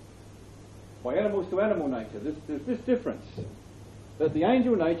nature. By animals to animal nature. There's this difference, that the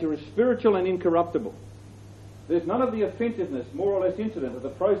angel nature is spiritual and incorruptible. There's none of the offensiveness, more or less incident, with the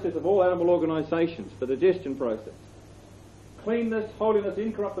process of all animal organisations, the digestion process. Cleanness, holiness,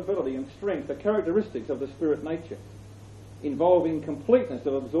 incorruptibility and strength are characteristics of the spirit nature, involving completeness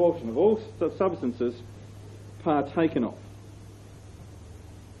of absorption of all substances partaken of.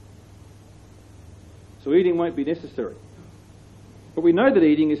 So eating won't be necessary. But we know that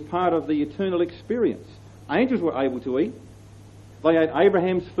eating is part of the eternal experience. Angels were able to eat. They ate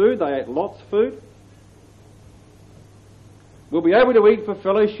Abraham's food, they ate Lot's food. We'll be able to eat for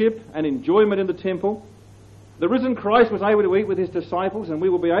fellowship and enjoyment in the temple. The risen Christ was able to eat with his disciples, and we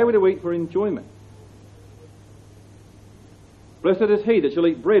will be able to eat for enjoyment. Blessed is he that shall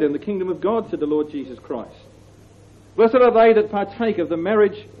eat bread in the kingdom of God, said the Lord Jesus Christ. Blessed are they that partake of the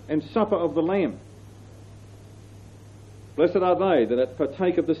marriage and supper of the Lamb. Blessed are they that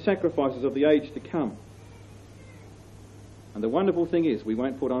partake of the sacrifices of the age to come. And the wonderful thing is, we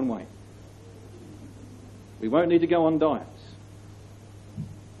won't put on weight. We won't need to go on diets.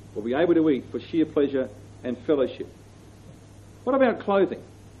 We'll be able to eat for sheer pleasure and fellowship. What about clothing?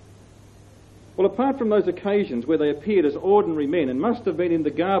 Well, apart from those occasions where they appeared as ordinary men and must have been in the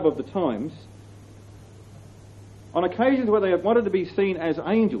garb of the times, on occasions where they wanted to be seen as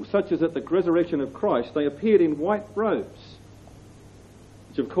angels, such as at the resurrection of Christ, they appeared in white robes,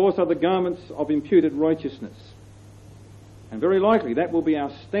 which of course are the garments of imputed righteousness. And very likely that will be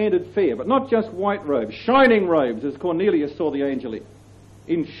our standard fare, but not just white robes, shining robes, as Cornelius saw the angel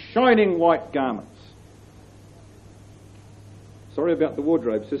in shining white garments. Sorry about the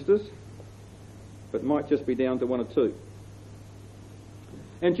wardrobe, sisters, but might just be down to one or two.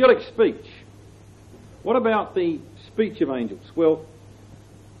 Angelic speech. What about the speech of angels? Well,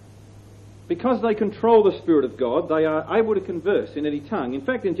 because they control the Spirit of God, they are able to converse in any tongue. In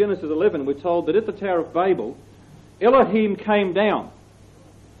fact, in Genesis 11, we're told that at the Tower of Babel, Elohim came down.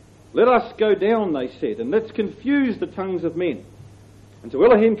 Let us go down, they said, and let's confuse the tongues of men. And so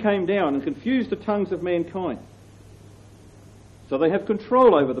Elohim came down and confused the tongues of mankind. So they have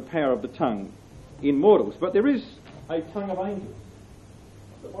control over the power of the tongue in mortals. But there is a tongue of angels.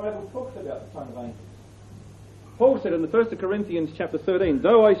 The Bible talks about the tongue of angels. Paul said in the 1 Corinthians chapter 13,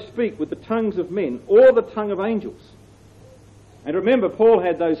 though I speak with the tongues of men or the tongue of angels. And remember, Paul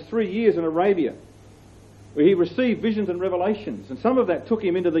had those 3 years in Arabia where he received visions and revelations, and some of that took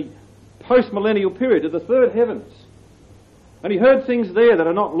him into the post-millennial period, to the third heavens. And he heard things there that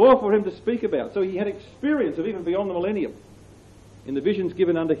are not lawful for him to speak about. So he had experience of even beyond the millennium in the visions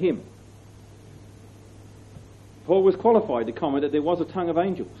given unto him. Paul was qualified to comment that there was a tongue of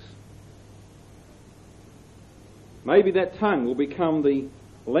angels. Maybe that tongue will become the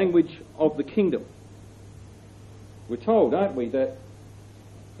language of the kingdom. We're told, aren't we, that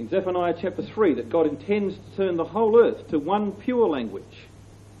in Zephaniah chapter 3, that God intends to turn the whole earth to one pure language,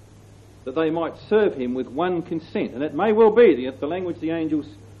 that they might serve him with one consent. And it may well be the language the angels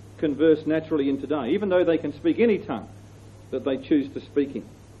converse naturally in today, even though they can speak any tongue that they choose to speak in.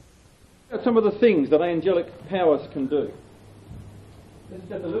 Some of the things that angelic powers can do. This is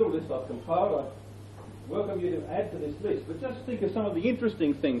just a little list I've compiled. I welcome you to add to this list, but just think of some of the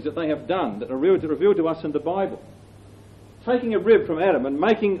interesting things that they have done that are revealed to us in the Bible. Taking a rib from Adam and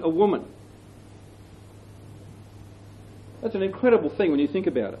making a woman. That's an incredible thing when you think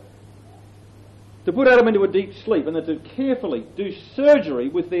about it. To put Adam into a deep sleep and then to carefully do surgery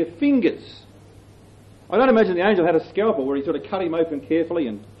with their fingers. I don't imagine the angel had a scalpel where he sort of cut him open carefully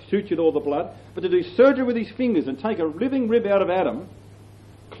and sutured all the blood, but to do surgery with his fingers and take a living rib out of Adam,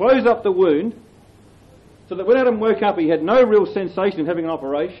 close up the wound, so that when Adam woke up he had no real sensation of having an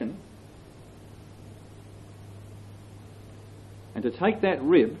operation, and to take that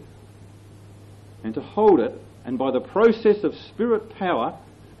rib and to hold it, and by the process of spirit power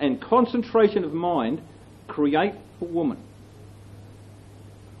and concentration of mind, create a woman.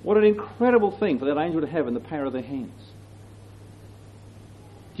 What an incredible thing for that angel to have in the power of their hands.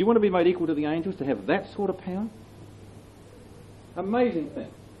 Do you want to be made equal to the angels, to have that sort of power? Amazing thing.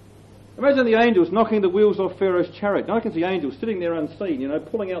 Imagine the angels knocking the wheels off Pharaoh's chariot. Now I can see angels sitting there unseen,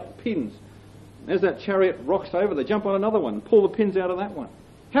 pulling out the pins. As that chariot rocks over, they jump on another one and pull the pins out of that one.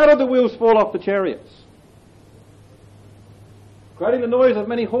 How did the wheels fall off the chariots? creating the noise of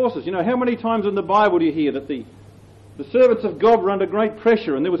many horses. You know, how many times in the Bible do you hear that the servants of God were under great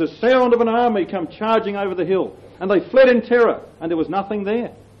pressure and there was a sound of an army come charging over the hill and they fled in terror and there was nothing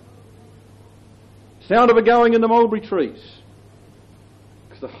there? Sound of a going in the mulberry trees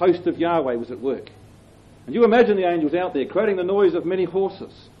because the host of Yahweh was at work. And you imagine the angels out there creating the noise of many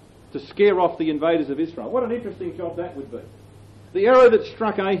horses to scare off the invaders of Israel. What an interesting job that would be. The arrow that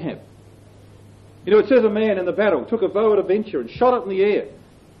struck Ahab. You know, it says a man in the battle took a bow at a venture and shot it in the air.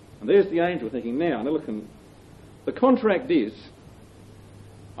 And there's the angel thinking, now look, the contract is,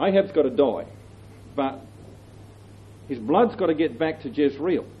 Ahab's got to die, but his blood's got to get back to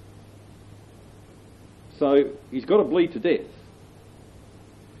Jezreel. So he's got to bleed to death.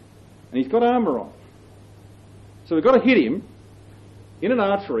 And he's got armour on. So we've got to hit him in an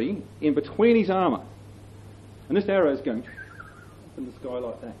artery in between his armour. And this arrow's going in the sky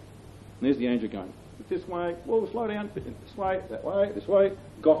like that. And there's the angel going, this way, whoa, slow down, this way, that way, this way.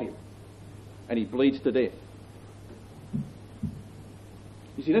 Got him. And he bleeds to death.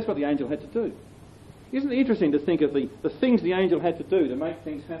 You see, that's what the angel had to do. Isn't it interesting to think of the things the angel had to do to make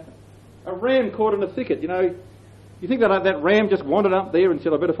things happen? A ram caught in a thicket, you know. You think that ram just wandered up there and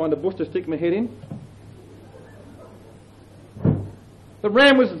said, I better find a bush to stick my head in? The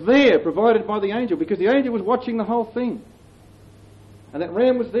ram was there, provided by the angel, because the angel was watching the whole thing. And that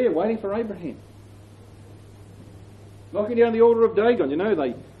ram was there, waiting for Abraham. Knocking down the altar of Dagon. You know,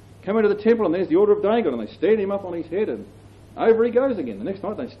 they come into the temple and there's the altar of Dagon and they stand him up on his head and over he goes again. The next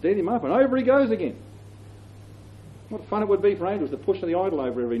night they stand him up and over he goes again. What fun it would be for angels to push the idol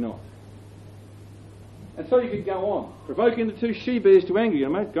over every night. And so you could go on, provoking the two she-bears to anger, you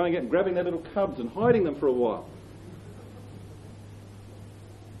know, going out and grabbing their little cubs and hiding them for a while.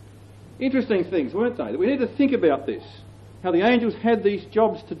 Interesting things, weren't they? That we need to think about this. How the angels had these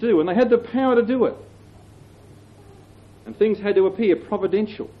jobs to do and they had the power to do it. And things had to appear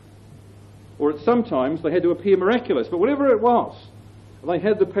providential. Or at sometimes they had to appear miraculous. But whatever it was, they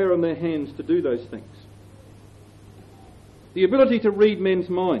had the power in their hands to do those things. The ability to read men's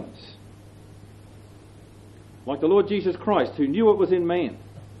minds. Like the Lord Jesus Christ, who knew what was in man.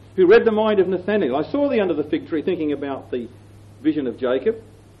 Who read the mind of Nathanael. I saw thee under the fig tree thinking about the vision of Jacob.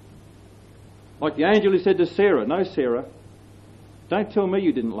 Like the angel who said to Sarah, no, Sarah, don't tell me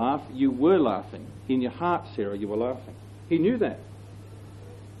you didn't laugh. You were laughing. In your heart, Sarah, you were laughing. He knew that.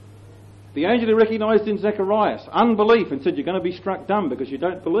 The angel who recognised in Zacharias unbelief and said, you're going to be struck dumb because you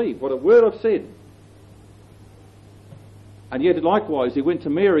don't believe what a word I've said. And yet likewise he went to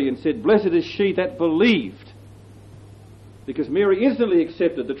Mary and said, blessed is she that believed, because Mary instantly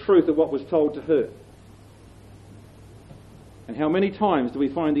accepted the truth of what was told to her. And how many times do we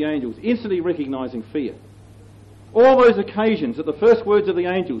find the angels instantly recognising fear? All those occasions that the first words of the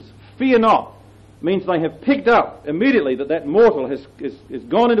angels, fear not, means they have picked up immediately that mortal has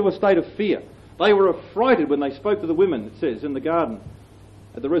gone into a state of fear. They were affrighted when they spoke to the women, it says, in the garden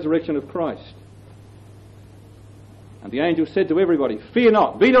at the resurrection of Christ. And the angel said to everybody, fear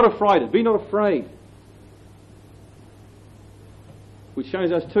not, be not affrighted, be not afraid. Which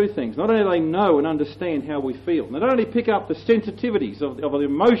shows us two things. Not only do they know and understand how we feel, they not only pick up the sensitivities of the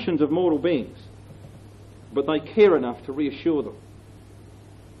emotions of mortal beings, but they care enough to reassure them.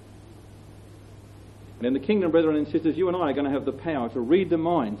 And in the kingdom, brethren and sisters, you and I are going to have the power to read the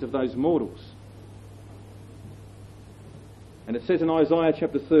minds of those mortals. And it says in Isaiah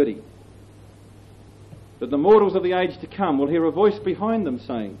chapter 30 that the mortals of the age to come will hear a voice behind them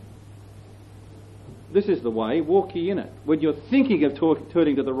saying, this is the way, walk ye in it, when you're thinking of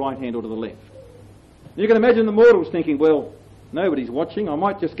turning to the right hand or to the left. You can imagine the mortals thinking, well, nobody's watching, I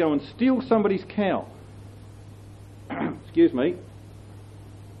might just go and steal somebody's cow. Excuse me.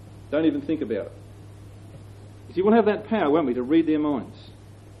 Don't even think about it. You see, we'll have that power, won't we, to read their minds.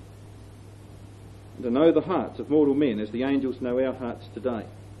 And to know the hearts of mortal men as the angels know our hearts today.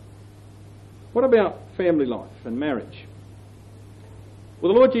 What about family life and marriage?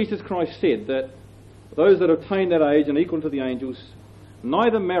 Well, the Lord Jesus Christ said that those that attain that age and equal to the angels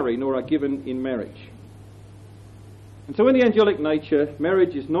neither marry nor are given in marriage. And so in the angelic nature,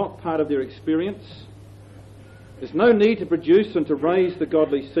 marriage is not part of their experience. There's no need to produce and to raise the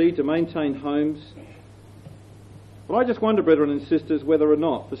godly seed, to maintain homes. But I just wonder, brethren and sisters, whether or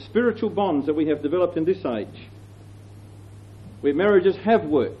not the spiritual bonds that we have developed in this age, where marriages have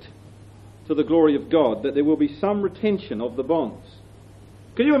worked to the glory of God, that there will be some retention of the bonds.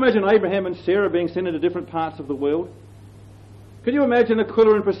 Can you imagine Abraham and Sarah being sent into different parts of the world? Can you imagine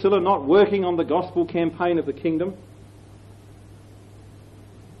Aquila and Priscilla not working on the gospel campaign of the kingdom?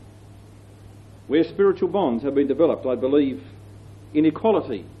 Where spiritual bonds have been developed, I believe, in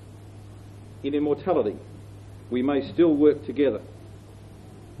equality, in immortality, we may still work together.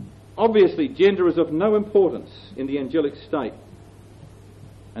 Obviously, gender is of no importance in the angelic state.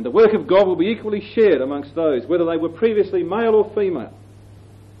 And the work of God will be equally shared amongst those, whether they were previously male or female.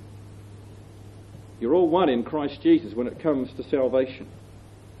 You're all one in Christ Jesus when it comes to salvation.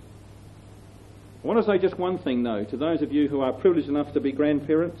 I want to say just one thing, though, to those of you who are privileged enough to be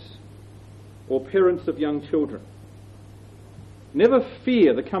grandparents or parents of young children. Never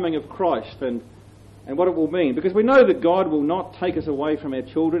fear the coming of Christ and what it will mean, because we know that God will not take us away from our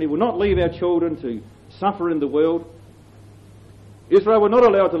children. He will not leave our children to suffer in the world. Israel were not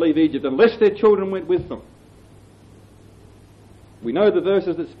allowed to leave Egypt unless their children went with them. We know the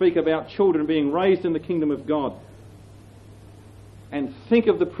verses that speak about children being raised in the kingdom of God. And think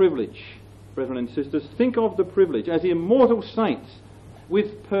of the privilege, brethren and sisters, think of the privilege as immortal saints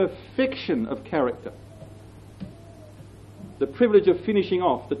with perfection of character. The privilege of finishing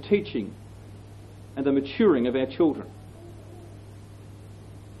off the teaching and the maturing of our children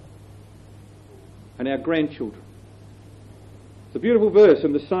and our grandchildren. It's a beautiful verse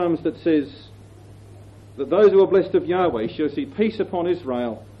in the Psalms that says that those who are blessed of Yahweh shall see peace upon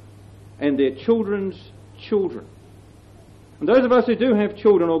Israel and their children's children. And those of us who do have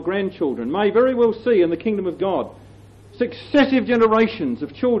children or grandchildren may very well see in the kingdom of God successive generations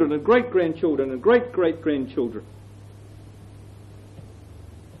of children and great-grandchildren and great-great-grandchildren.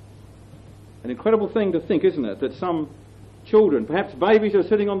 An incredible thing to think, isn't it, that some children, perhaps babies who are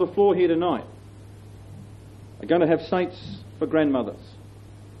sitting on the floor here tonight, are going to have saints for grandmothers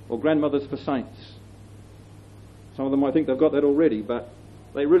or grandmothers for saints. Some of them might think they've got that already, but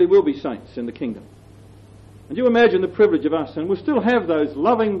they really will be saints in the kingdom. And you imagine the privilege of us, and we'll still have those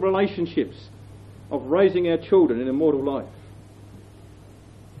loving relationships of raising our children in immortal life.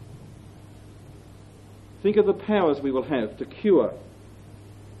 Think of the powers we will have to cure.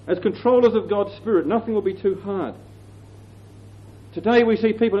 As controllers of God's Spirit, nothing will be too hard. Today we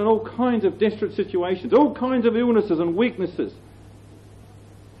see people in all kinds of desperate situations, all kinds of illnesses and weaknesses.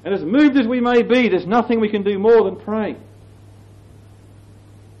 And as moved as we may be, there's nothing we can do more than pray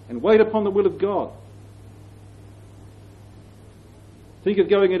and wait upon the will of God. Think of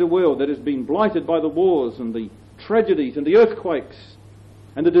going into a world that has been blighted by the wars and the tragedies and the earthquakes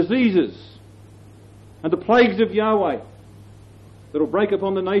and the diseases and the plagues of Yahweh that will break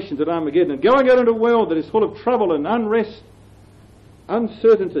upon the nations at Armageddon, and going out into a world that is full of trouble and unrest,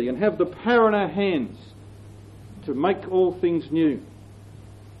 uncertainty, and have the power in our hands to make all things new.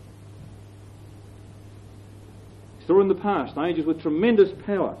 We saw in the past angels with tremendous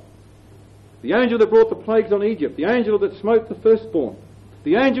power. The angel that brought the plagues on Egypt, the angel that smote the firstborn,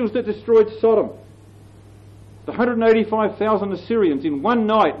 the angels that destroyed Sodom. The 185,000 Assyrians in one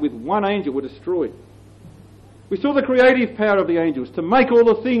night with one angel were destroyed. We saw the creative power of the angels to make all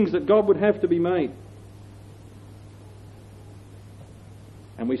the things that God would have to be made.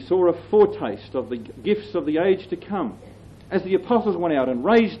 And we saw a foretaste of the gifts of the age to come as the apostles went out and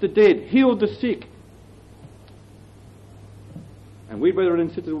raised the dead, healed the sick. And we, brethren and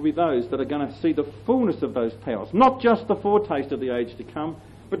sisters, will be those that are going to see the fullness of those powers. Not just the foretaste of the age to come,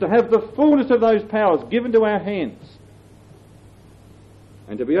 but to have the fullness of those powers given to our hands.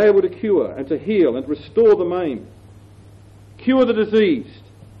 And to be able to cure and to heal and restore the maimed, cure the diseased,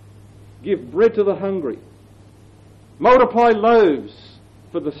 give bread to the hungry, multiply loaves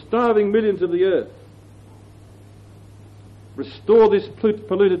for the starving millions of the earth, restore this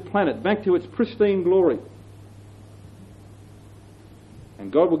polluted planet back to its pristine glory.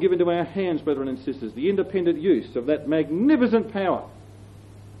 And God will give into our hands, brethren and sisters, the independent use of that magnificent power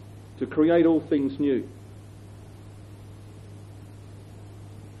to create all things new.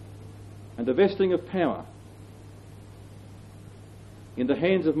 And the vesting of power in the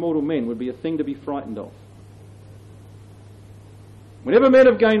hands of mortal men would be a thing to be frightened of. Whenever men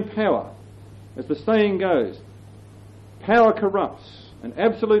have gained power, as the saying goes, power corrupts, and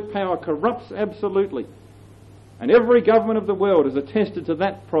absolute power corrupts absolutely. And every government of the world has attested to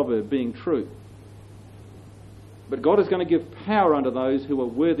that proverb being true. But God is going to give power unto those who are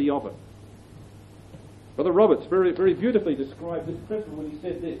worthy of it. Brother Roberts very, very beautifully described this principle when he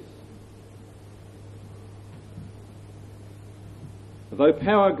said this: though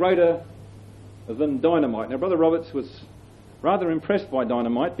power greater than dynamite. Now, Brother Roberts was rather impressed by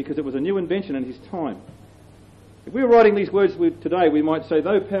dynamite because it was a new invention in his time. If we were writing these words today, we might say,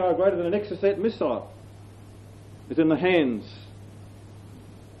 though power greater than an Exocet missile is in the hands,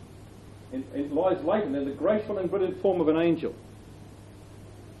 it lies latent in the graceful and brilliant form of an angel,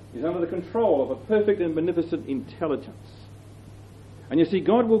 is under the control of a perfect and beneficent intelligence. And you see,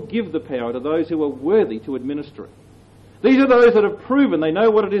 God will give the power to those who are worthy to administer it. These are those that have proven they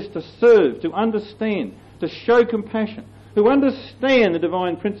know what it is to serve, to understand, to show compassion, who understand the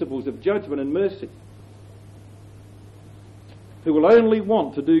divine principles of judgment and mercy, who will only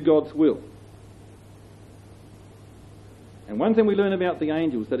want to do God's will. And one thing we learn about the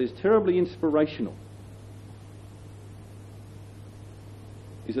angels that is terribly inspirational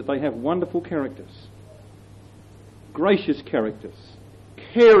is that they have wonderful characters, gracious characters,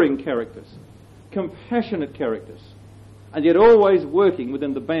 caring characters, compassionate characters, and yet always working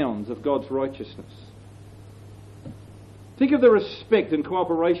within the bounds of God's righteousness. Think of the respect and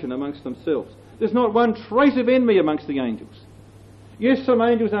cooperation amongst themselves. There's not one trace of envy amongst the angels. Yes, some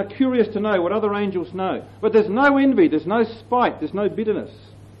angels are curious to know what other angels know, but there's no envy, there's no spite, there's no bitterness.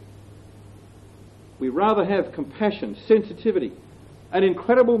 We rather have compassion, sensitivity, and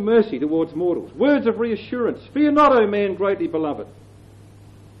incredible mercy towards mortals. Words of reassurance. Fear not, O man greatly beloved.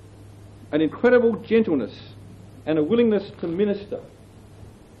 An incredible gentleness and a willingness to minister.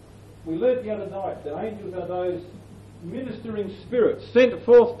 We learnt the other night that angels are those ministering spirits sent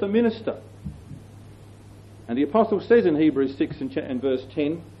forth to minister. And the apostle says in Hebrews 6 and verse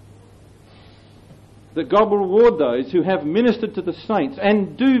 10 that God will reward those who have ministered to the saints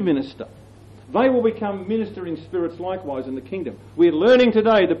and do minister. They will become ministering spirits likewise in the kingdom. We're learning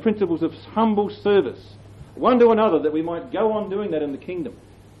today the principles of humble service, one to another, that we might go on doing that in the kingdom.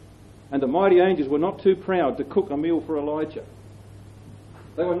 And the mighty angels were not too proud to cook a meal for Elijah.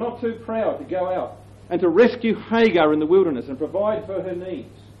 They were not too proud to go out and to rescue Hagar in the wilderness and provide for her needs.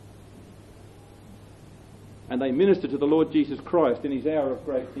 And they ministered to the Lord Jesus Christ in his hour of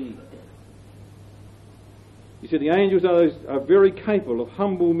great need. You see, the angels are very capable of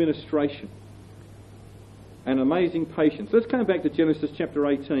humble ministration and amazing patience. Let's come back to Genesis chapter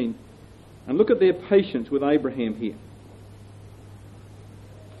 18 and look at their patience with Abraham here.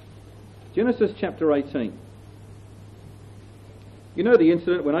 Genesis chapter 18. You know the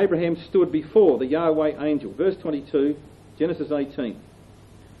incident when Abraham stood before the Yahweh angel. Verse 22, Genesis 18.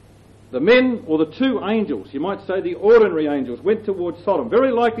 The men, or the two angels, you might say the ordinary angels, went towards Sodom. Very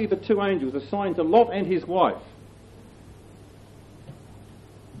likely the two angels assigned to Lot and his wife.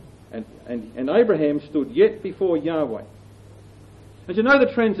 And Abraham stood yet before Yahweh. And you know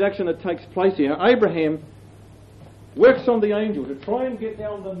the transaction that takes place here. Abraham works on the angel to try and get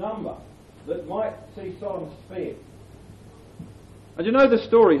down the number that might see Sodom spared. And you know the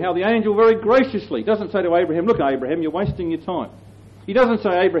story, how the angel very graciously doesn't say to Abraham, look, Abraham, you're wasting your time. He doesn't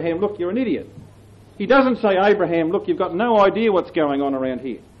say, Abraham, look, you're an idiot. He doesn't say, Abraham, look, you've got no idea what's going on around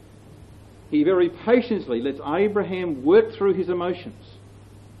here. He very patiently lets Abraham work through his emotions.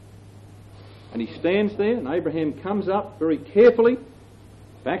 And he stands there, and Abraham comes up very carefully,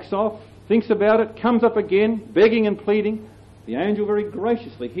 backs off, thinks about it, comes up again, begging and pleading. The angel very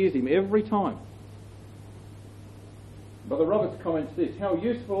graciously hears him every time. Brother Roberts comments this: how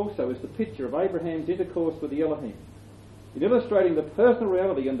useful also is the picture of Abraham's intercourse with the Elohim, in illustrating the personal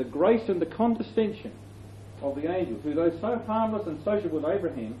reality and the grace and the condescension of the angels, who, though so harmless and sociable with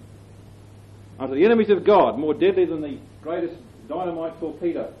Abraham, are to the enemies of God more deadly than the greatest dynamite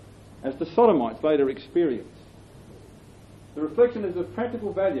torpedo, as the Sodomites later experienced. The reflection is of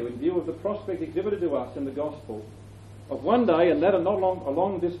practical value in view of the prospect exhibited to us in the gospel of one day, and that a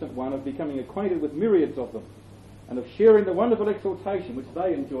long distant one, of becoming acquainted with myriads of them, and of sharing the wonderful exaltation which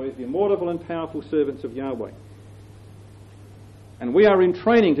they enjoy as the immortal and powerful servants of Yahweh. And we are in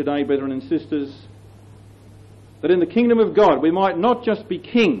training today, brethren and sisters, that in the kingdom of God we might not just be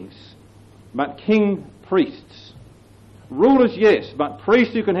kings, but king priests. Rulers, yes, but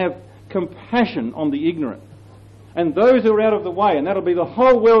priests who can have compassion on the ignorant and those who are out of the way, and that'll be the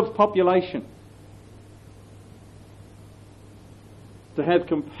whole world's population. To have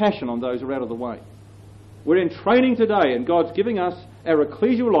compassion on those who are out of the way. We're in training today, and God's giving us our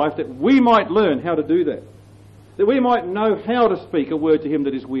ecclesial life that we might learn how to do that. That we might know how to speak a word to him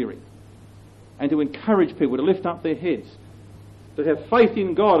that is weary, and to encourage people to lift up their heads, to have faith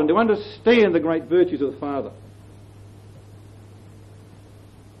in God and to understand the great virtues of the Father.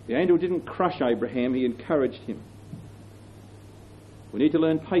 The angel didn't crush Abraham, he encouraged him. We need to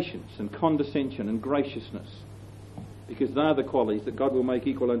learn patience and condescension and graciousness, because they are the qualities that God will make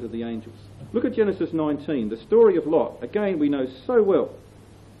equal unto the angels. Look at Genesis 19, the story of Lot. Again, we know so well.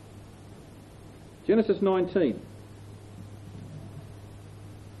 Genesis 19.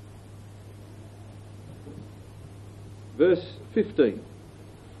 Verse 15.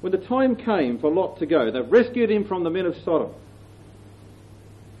 When the time came for Lot to go, they rescued him from the men of Sodom.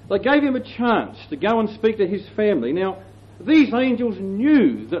 They gave him a chance to go and speak to his family. Now, these angels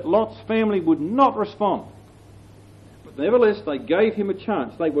knew that Lot's family would not respond. But nevertheless, they gave him a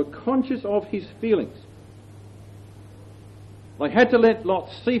chance. They were conscious of his feelings. They had to let Lot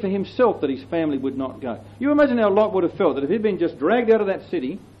see for himself that his family would not go. You imagine how Lot would have felt that if he'd been just dragged out of that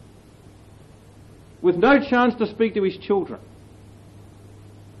city with no chance to speak to his children.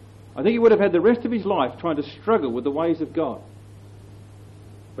 I think he would have had the rest of his life trying to struggle with the ways of God.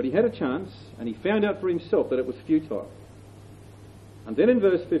 But he had a chance, and he found out for himself that it was futile. And then in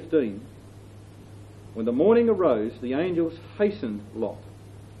verse 15, when the morning arose, the angels hastened Lot.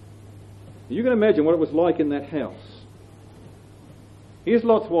 You can imagine what it was like in that house. Here's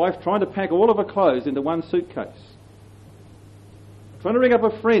Lot's wife trying to pack all of her clothes into one suitcase. Trying to ring up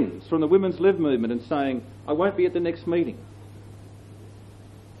her friends from the Women's Live movement and saying, I won't be at the next meeting.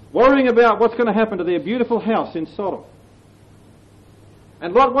 Worrying about what's going to happen to their beautiful house in Sodom.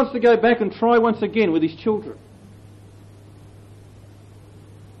 And Lot wants to go back and try once again with his children.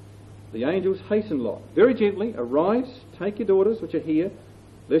 The angels hasten Lot. Very gently, arise, take your daughters which are here,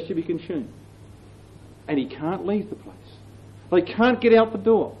 lest you be consumed. And he can't leave the place. They can't get out the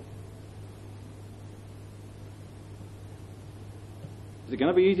door. Is it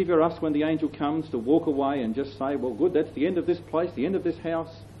going to be easy for us when the angel comes to walk away and just say, well, good, that's the end of this place, the end of this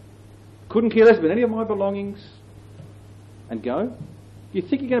house. Couldn't care less about any of my belongings. And go? Do you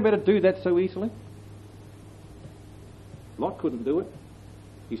think you're going to be able to do that so easily? Lot couldn't do it.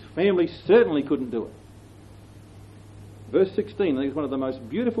 His family certainly couldn't do it. Verse 16, I think is one of the most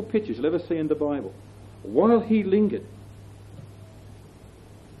beautiful pictures you'll ever see in the Bible. While he lingered,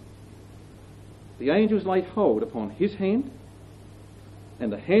 the angels laid hold upon his hand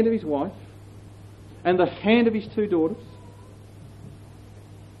and the hand of his wife and the hand of his two daughters,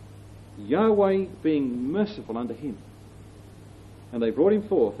 Yahweh being merciful unto him. And they brought him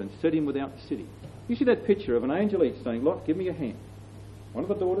forth and set him without the city. You see that picture of an angel each saying, Lot, give me your hand. One of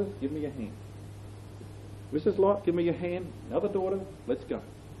the daughters, give me your hand. Mrs. Lot, give me your hand. Another daughter, let's go.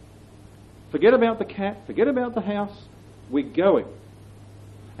 Forget about the cat, forget about the house. We're going.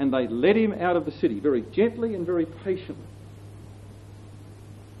 And they led him out of the city very gently and very patiently.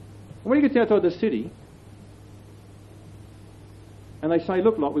 And when he gets outside the city, and they say,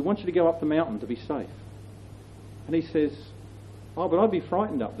 look, Lot, we want you to go up the mountain to be safe. And he says, oh, but I'd be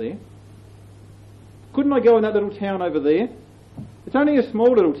frightened up there. Couldn't I go in that little town over there? It's only a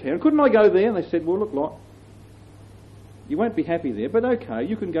small little town. Couldn't I go there? And they said, well, look, Lot, you won't be happy there, but okay,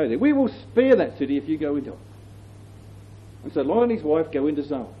 you can go there. We will spare that city if you go into it. And so Lot and his wife go into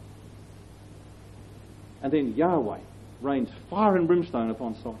Zoar. And then Yahweh rains fire and brimstone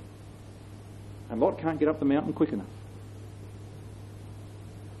upon Sodom. And Lot can't get up the mountain quick enough.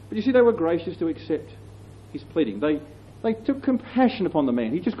 But you see, they were gracious to accept his pleading. They took compassion upon the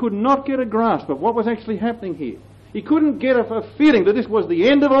man. He just could not get a grasp of what was actually happening here. He couldn't get a feeling that this was the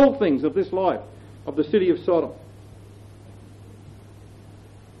end of all things of this life, of the city of Sodom.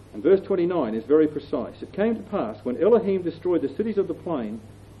 And verse 29 is very precise. It came to pass, when Elohim destroyed the cities of the plain,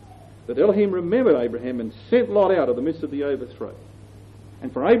 that Elohim remembered Abraham and sent Lot out of the midst of the overthrow.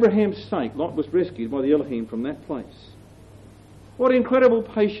 And for Abraham's sake, Lot was rescued by the Elohim from that place. What incredible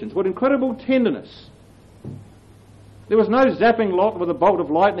patience, what incredible tenderness. There was no zapping Lot with a bolt of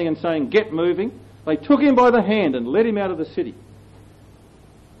lightning and saying, get moving. They took him by the hand and led him out of the city.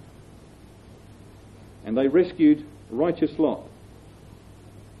 And they rescued righteous Lot.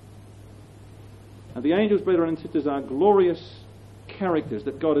 And the angels, brethren and sisters, are glorious characters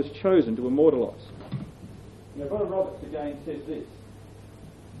that God has chosen to immortalise. Now, Brother Roberts again says this.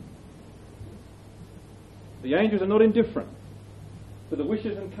 The angels are not indifferent to the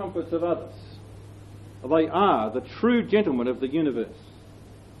wishes and comforts of others. They are the true gentlemen of the universe.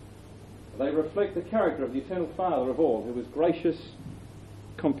 They reflect the character of the eternal Father of all, who is gracious,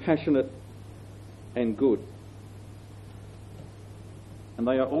 compassionate, and good. And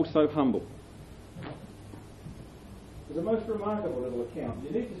they are also humble. It's a most remarkable little account.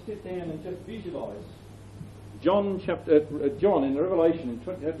 You need to sit down and just visualise John in Revelation in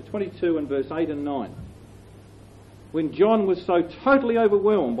chapter 22 and verse 8 and 9. When John was so totally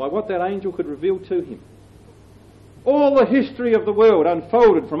overwhelmed by what that angel could reveal to him. All the history of the world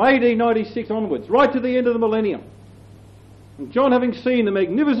unfolded from AD 96 onwards, right to the end of the millennium. And John, having seen the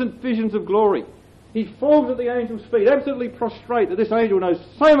magnificent visions of glory, he falls at the angel's feet, absolutely prostrate that this angel knows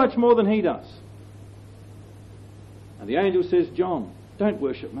so much more than he does. And the angel says, John, don't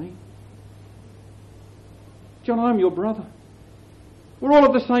worship me. John, I'm your brother. We're all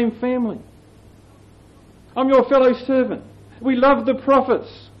of the same family. I'm your fellow servant. We love the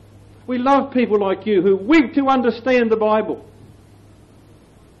prophets. We love people like you who weep to understand the Bible.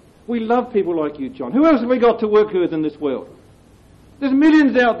 We love people like you, John. Who else have we got to work with in this world? There's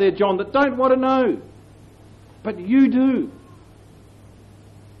millions out there, John, that don't want to know. But you do.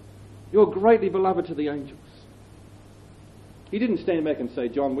 You're greatly beloved to the angels. He didn't stand back and say,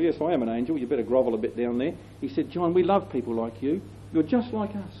 John, well, yes, I am an angel. You better grovel a bit down there. He said, John, we love people like you. You're just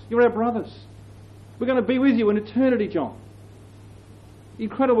like us. You're our brothers. We're going to be with you in eternity, John.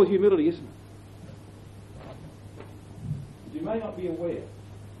 Incredible humility, isn't it? You may not be aware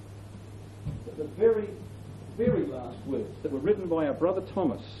that the very, very last words that were written by our brother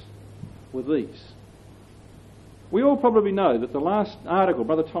Thomas were these. We all probably know that the last article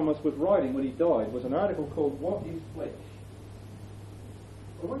Brother Thomas was writing when he died was an article called What is Flesh?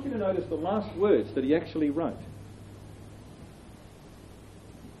 I want you to notice the last words that he actually wrote.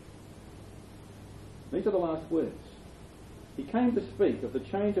 These are the last words. He came to speak of the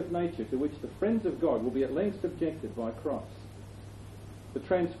change of nature to which the friends of God will be at length subjected by Christ. The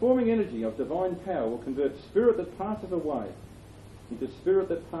transforming energy of divine power will convert spirit that passes away into spirit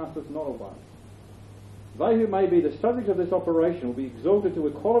that passeth not away. They who may be the subject of this operation will be exalted to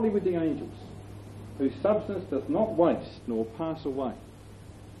equality with the angels, whose substance doth not waste nor pass away.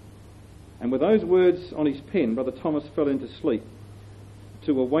 And with those words on his pen, Brother Thomas fell into sleep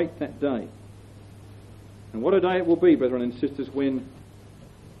to await that day. And what a day it will be, brethren and sisters, when,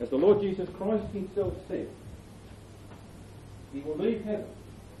 as the Lord Jesus Christ himself said, he will leave heaven.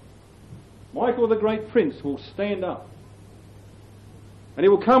 Michael the great prince will stand up, and he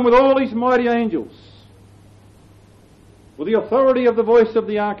will come with all his mighty angels, with the authority of the voice of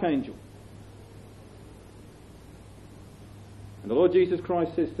the archangel. And the Lord Jesus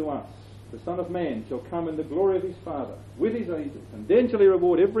Christ says to us, the Son of Man shall come in the glory of his Father with his angels, and then shall he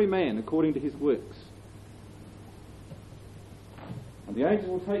reward every man according to his works. And the angels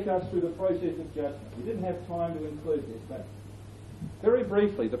will take us through the process of judgment. We didn't have time to include this, but very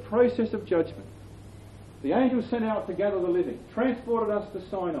briefly, the process of judgment. The angels sent out to gather the living, transported us to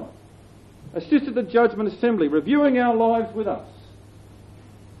Sinai, assisted the judgment assembly, reviewing our lives with us.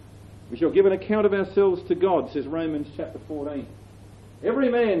 We shall give an account of ourselves to God, says Romans chapter 14. Every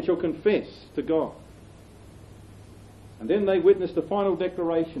man shall confess to God. And then they witness the final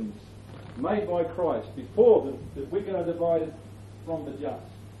declarations made by Christ before the wicked are divided from the just.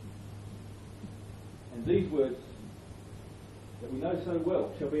 And these words that we know so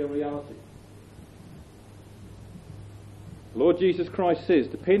well shall be a reality. The Lord Jesus Christ says,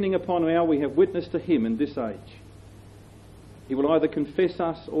 depending upon how we have witnessed to him in this age, he will either confess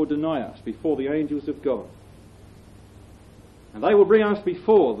us or deny us before the angels of God. And they will bring us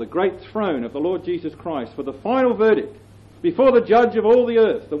before the great throne of the Lord Jesus Christ for the final verdict, before the judge of all the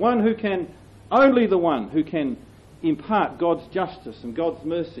earth, only the one who can impart God's justice and God's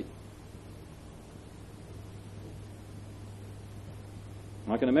mercy.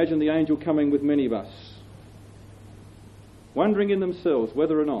 I can imagine the angel coming with many of us, wondering in themselves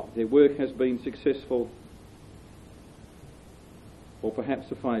whether or not their work has been successful or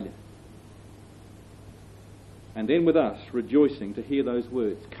perhaps a failure. And then with us rejoicing to hear those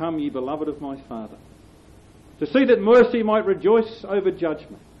words, come ye beloved of my Father, to see that mercy might rejoice over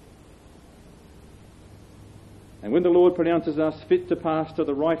judgment. And when the Lord pronounces us fit to pass to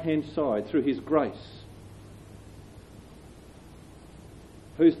the right-hand side through his grace,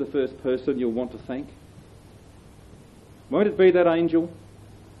 who's the first person you'll want to thank? Won't it be that angel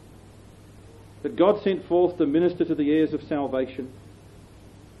that God sent forth to minister to the heirs of salvation?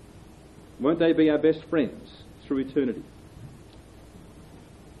 Won't they be our best friends through eternity?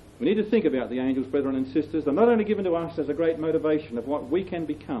 We need to think about the angels, brethren and sisters. They're not only given to us as a great motivation of what we can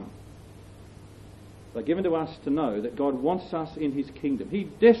become, they're given to us to know that God wants us in his kingdom. He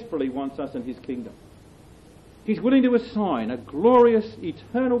desperately wants us in his kingdom. He's willing to assign a glorious,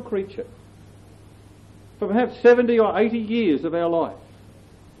 eternal creature for perhaps 70 or 80 years of our life,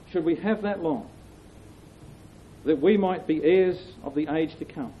 should we have that long, that we might be heirs of the age to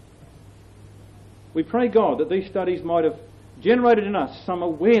come. We pray God that these studies might have generated in us some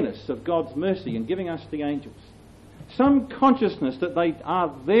awareness of God's mercy in giving us the angels, some consciousness that they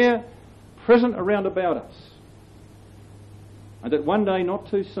are there present around about us, and that one day,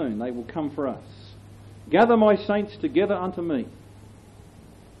 not too soon, they will come for us. Gather my saints together unto me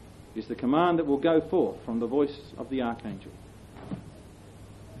is the command that will go forth from the voice of the archangel.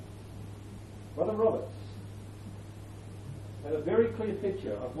 Brother Roberts had a very clear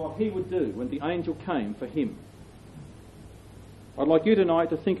picture of what he would do when the angel came for him. I'd like you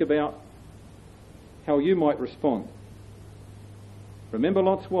tonight to think about how you might respond. Remember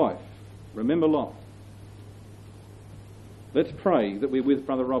Lot's wife. Remember Lot. Let's pray that we're with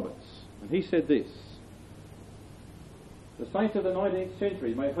Brother Roberts. And he said this: the saints of the 19th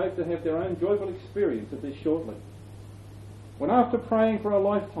century may hope to have their own joyful experience of this shortly, when after praying for a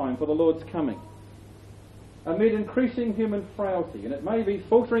lifetime for the Lord's coming, amid increasing human frailty, and it may be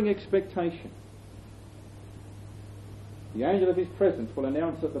faltering expectation, The angel of his presence will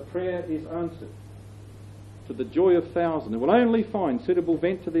announce that the prayer is answered. To the joy of thousands, and will only find suitable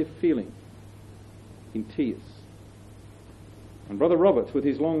vent to their feeling in tears. And Brother Roberts, with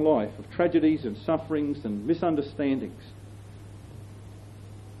his long life of tragedies and sufferings and misunderstandings,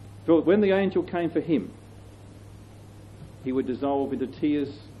 felt when the angel came for him, he would dissolve into tears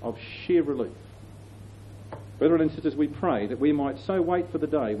of sheer relief. Brethren and sisters, we pray that we might so wait for the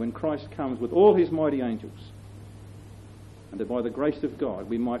day when Christ comes with all his mighty angels, and that by the grace of God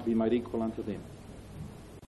we might be made equal unto them.